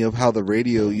reminds me of how the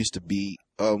radio used to be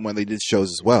when they did shows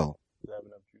as well.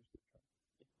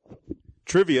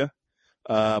 Trivia.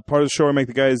 Part of the show I make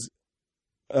the guys,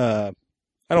 I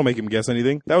don't make him guess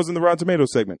anything. That was in the Rotten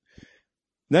Tomatoes segment.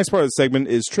 Next part of the segment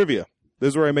is trivia. This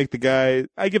is where I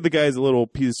give the guys a little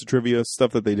piece of trivia,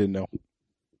 stuff that they didn't know.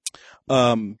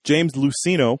 James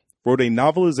Luceno wrote a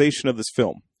novelization of this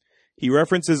film. He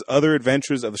references other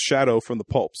adventures of the Shadow from the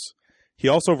pulps. He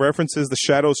also references the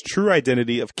Shadow's true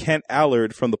identity of Kent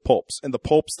Allard from the pulps. In the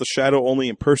pulps, the Shadow only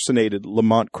impersonated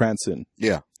Lamont Cranston.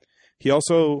 Yeah. He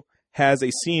also has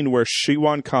a scene where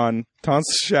Shiwan Khan taunts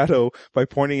the Shadow by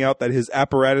pointing out that his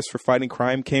apparatus for fighting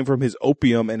crime came from his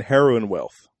opium and heroin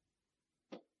wealth.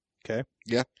 Okay?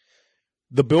 Yeah.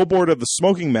 The billboard of the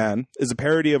Smoking Man is a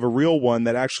parody of a real one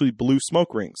that actually blew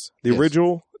smoke rings. The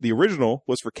original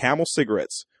was for Camel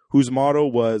cigarettes, whose motto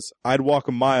was, "I'd walk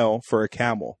a mile for a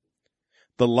camel."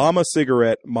 The llama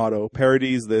cigarette motto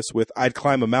parodies this with, "I'd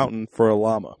climb a mountain for a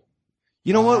llama."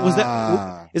 You know what was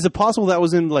that? Is it possible that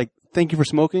was in like "Thank You for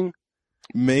Smoking"?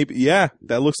 Maybe, yeah.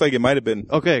 That looks like it might have been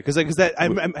Okay, because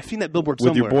I've seen that billboard with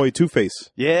somewhere. your boy Two-Face.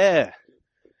 Yeah,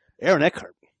 Aaron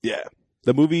Eckhart. Yeah.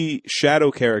 The movie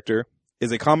Shadow character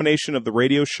is a combination of the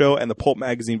radio show and the pulp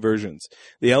magazine versions.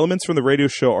 The elements from the radio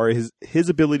show are his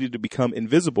ability to become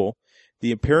invisible,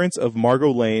 the appearance of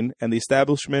Margot Lane, and the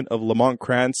establishment of Lamont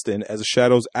Cranston as a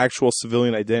Shadow's actual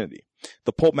civilian identity.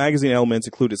 The pulp magazine elements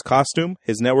include his costume,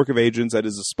 his network of agents at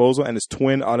his disposal, and his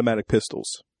twin automatic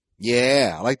pistols.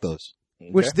 Yeah, I like those.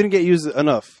 Which didn't get used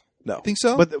enough. No. Think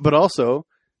so? But also,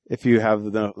 if you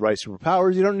have the right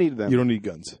superpowers, you don't need them. You don't need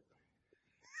guns.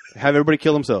 Have everybody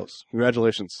kill themselves.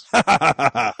 Congratulations.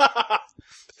 Stats.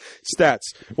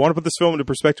 I want to put this film into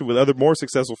perspective with other more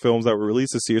successful films that were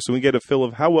released this year so we get a feel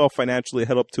of how well financially it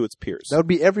held up to its peers. That would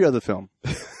be every other film.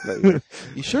 that year.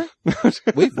 You sure?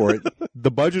 Wait for it. The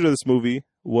budget of this movie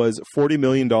was $40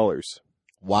 million.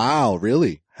 Wow,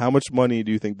 really? How much money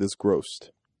do you think this grossed?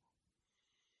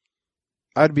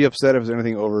 I'd be upset if it was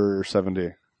anything over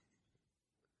 70.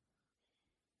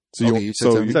 So Okay, you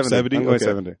said 70? 70? I'm going Okay.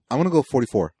 70. I'm going to go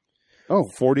 44. Oh.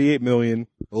 $48 million.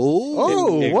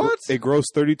 Oh, what? It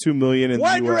grossed $32 million in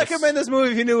Why the did you US. recommend this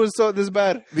movie if you knew it was this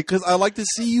bad? because I like to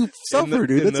see you suffer,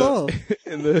 dude. That's all.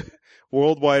 In the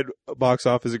worldwide box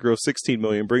office, it grossed $16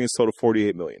 million, bringing its total to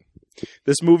 $48 million.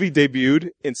 This movie debuted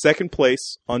in second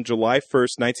place on July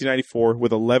 1st, 1994,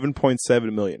 with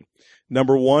 $11.7 million.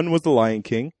 Number 1 was The Lion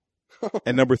King,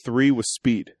 and number 3 was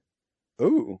Speed.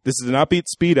 Ooh. This did not beat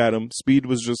Speed, Adam. Speed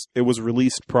was it was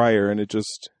released prior, and it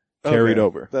just carried Okay.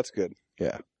 over. That's good.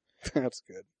 Yeah. That's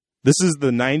good. This is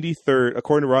the 93rd,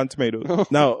 according to Rotten Tomatoes.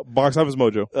 No, Box Office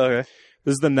Mojo. Okay.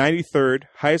 This is the 93rd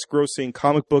highest grossing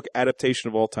comic book adaptation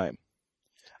of all time.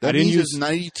 That means there's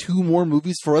 92 more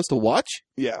movies for us to watch?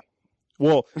 Yeah.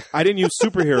 Well, I didn't use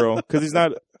superhero because he's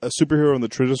not a superhero in the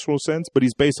traditional sense, but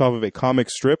he's based off of a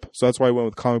comic strip, so that's why I went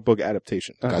with comic book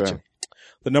adaptation. Gotcha. Okay.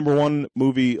 The number 1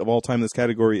 movie of all time in this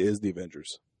category is The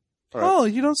Avengers. All right. Oh,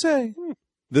 you don't say.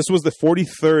 This was the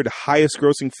 43rd highest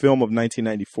grossing film of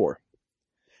 1994.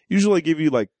 Usually I give you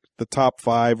like the top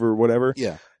 5 or whatever.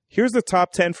 Yeah. Here's the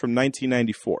top 10 from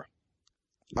 1994.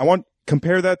 I want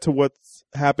compare that to what's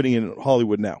happening in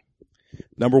Hollywood now.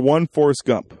 Number 1, Forrest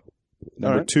Gump.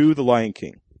 Number All right. 2, The Lion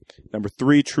King. Number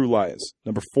 3, True Lies.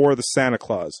 Number 4, The Santa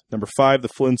Claus. Number 5, The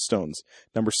Flintstones.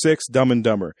 Number 6, Dumb and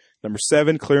Dumber. Number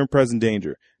 7, Clear and Present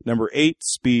Danger. Number 8,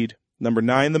 Speed. Number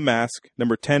 9, The Mask.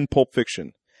 Number 10, Pulp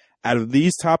Fiction. Out of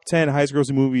these top 10 highest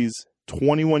grossing movies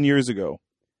 21 years ago,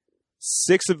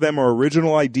 6 of them are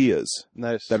original ideas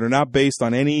Nice. that are not based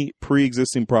on any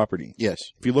pre-existing property. Yes.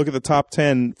 If you look at the top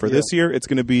 10 for this year, it's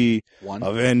going to be One.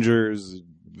 Avengers,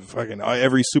 fucking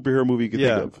every superhero movie you could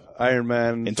think of. Iron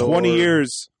Man. In Thor. 20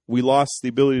 years, we lost the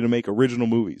ability to make original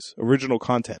movies, original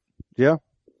content. Yeah.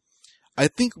 I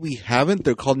think we haven't.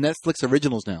 They're called Netflix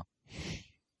originals now.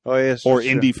 Oh yes. Or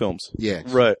sure. indie films. Yeah.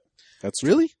 Right. That's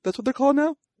Really? That's what they're called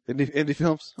now? Indie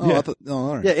films. Oh, Yeah. I thought, oh,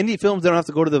 all right. Yeah, indie films. They don't have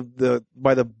to go to the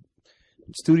by the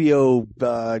studio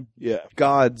Yeah.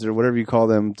 gods or whatever you call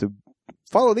them to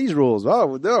follow these rules.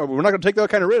 Oh no, we're not going to take that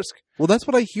kind of risk. Well, that's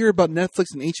what I hear about Netflix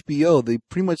and HBO. They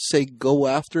pretty much say go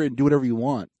after it and do whatever you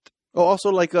want. Oh, also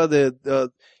like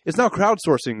it's now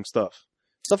crowdsourcing stuff.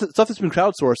 Stuff that's been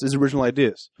crowdsourced is original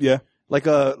ideas. Yeah. Like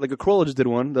a Corolla just did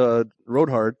one, the Road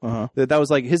Hard. Uh-huh. That was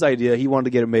like his idea. He wanted to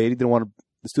get it made. He didn't want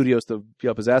the studios to be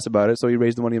up his ass about it, so he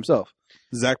raised the money himself.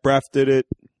 Zach Braff did it.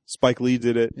 Spike Lee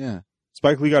did it. Yeah.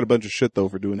 Spike Lee got a bunch of shit, though,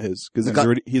 for doing his, because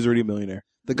he's already a millionaire.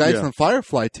 The guys Yeah. from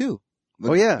Firefly, too.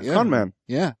 Oh yeah, Con Man.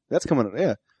 Yeah. That's coming up.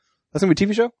 Yeah, that's gonna be a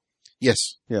TV show. Yes.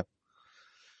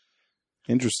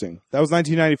 Interesting. That was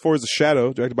 1994's The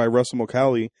Shadow, directed by Russell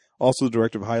Mulcahy, also the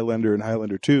director of Highlander and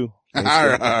Highlander 2.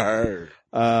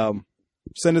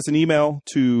 Send us an email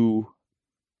to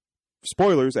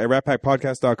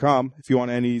spoilers@ratpackpodcast.com if you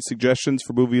want any suggestions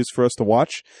for movies for us to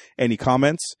watch, any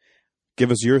comments.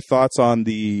 Give us your thoughts on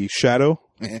The Shadow,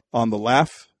 on The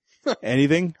Laugh,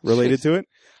 anything related to it.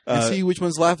 And see which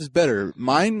one's laugh is better,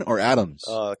 mine or Adam's.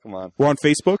 Come on. We're on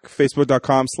Facebook,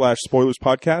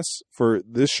 facebook.com/spoilerspodcast for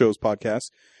this show's podcast,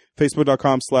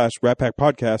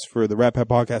 facebook.com/ratpackpodcast for the Rat Pack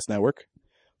Podcast Network.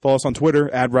 Follow us on Twitter,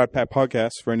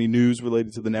 @RatPackPodcast for any news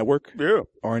related to the network Yeah.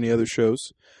 or any other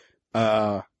shows.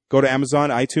 Go to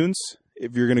Amazon, iTunes.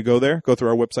 If you're going to go there, go through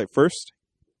our website first.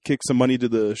 Kick some money to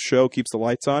the show, keeps the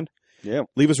lights on. Yeah.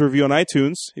 Leave us a review on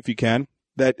iTunes if you can.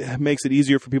 That makes it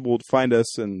easier for people to find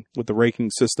us and with the ranking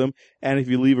system. And if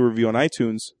you leave a review on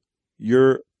iTunes,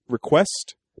 your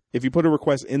request, if you put a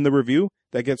request in the review,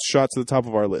 that gets shot to the top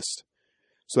of our list.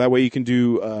 So that way you can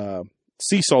do,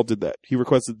 Seasalt did that. He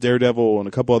requested Daredevil and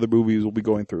a couple other movies we'll be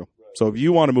going through. So if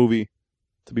you want a movie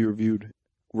to be reviewed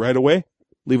right away,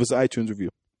 leave us an iTunes review.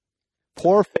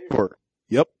 Poor favor.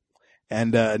 Yep.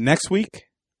 And next week,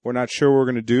 we're not sure what we're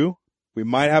going to do. We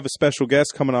might have a special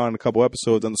guest coming on in a couple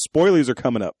episodes, and the spoilers are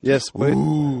coming up. Yes. Wait.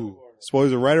 Ooh.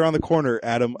 Spoilers are right around the corner,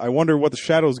 Adam. I wonder what the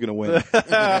Shadow's going to win.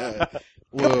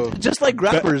 Whoa. Just like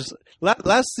Grabbers. Last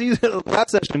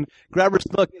session, Grabbers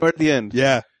snuck in right at the end.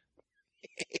 Yeah.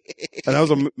 And that was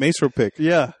a Maestro pick.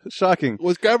 Yeah. Shocking.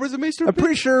 Was Grabbers a Maestro? I'm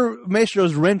pretty sure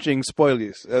Maestro's wrenching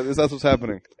spoilies. That's what's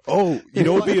happening. Oh, you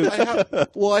know what would be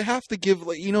I have to give,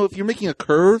 like, if you're making a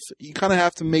curve, you kind of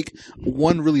have to make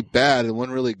one really bad and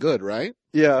one really good, right?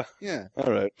 Yeah. Yeah.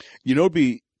 All right. you know it'd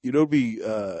be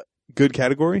good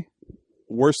category?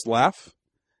 Worst laugh.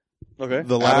 Okay.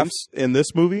 The laughs in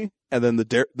this movie, and then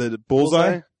the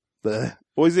bullseye. The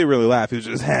boys didn't really laugh. It was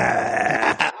just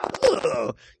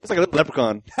It's like a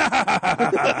leprechaun.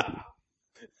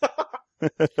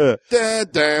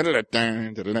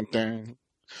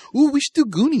 Ooh, we should do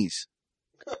Goonies.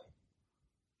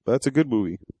 That's a good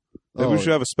movie. Maybe Oh. we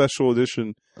should have a special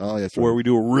edition Oh, yes. where we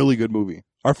do a really good movie.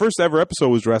 Our first ever episode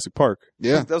was Jurassic Park,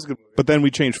 Yeah. That was a good. but then we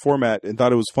changed format and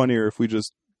thought it was funnier if we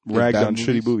just Yeah, ragged bad on movies.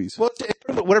 shitty movies. Well,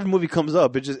 whatever movie comes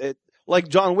up, like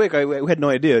John Wick. We had no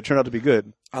idea. It turned out to be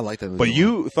good. I like that movie. But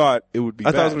you thought it would be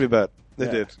I bad. thought it was gonna be bad. They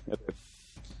Yeah. did.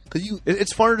 Because you.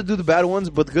 It's funner to do the bad ones,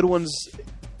 but the good ones,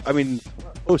 I mean,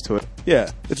 opposed to it.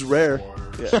 Yeah. It's rare.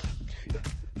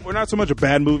 We're not so much a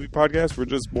bad movie podcast. We're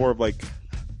just more of like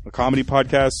a comedy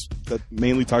podcast that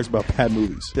mainly talks about bad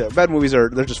movies. Yeah, bad movies they're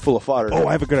just full of fodder. Oh,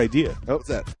 I have a good idea. What's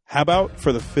that? How about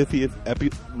for the 50th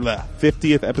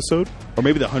episode, or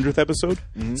maybe the 100th episode,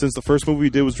 since the first movie we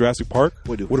did was Jurassic Park,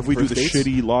 What if we do First the Dates?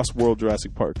 shitty Lost World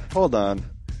Jurassic Park? Hold on.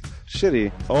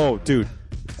 Shitty. Oh, dude.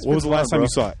 What was the been last fun, time you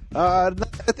bro. saw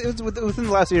it? It was within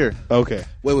the last year. Okay.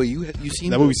 Wait, you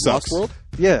seen That movie Lost sucks. World?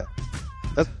 Yeah.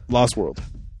 Lost World.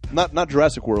 Not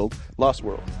Jurassic World. Lost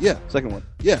World. Yeah. Second one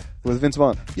Yeah. with Vince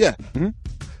Vaughn. Yeah. Mhm.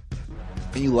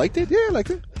 And you liked it? Yeah, I liked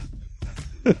it.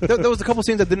 There was a couple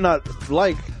scenes I did not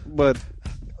like, but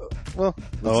well,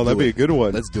 Oh, that'd be a good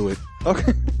one. Let's do it.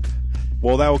 okay.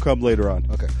 Well, that will come later on.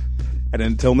 Okay. And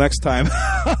until next time,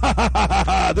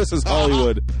 this is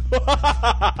Hollywood.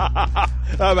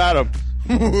 I'm Adam.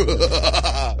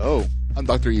 Oh, I'm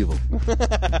Dr. Evil.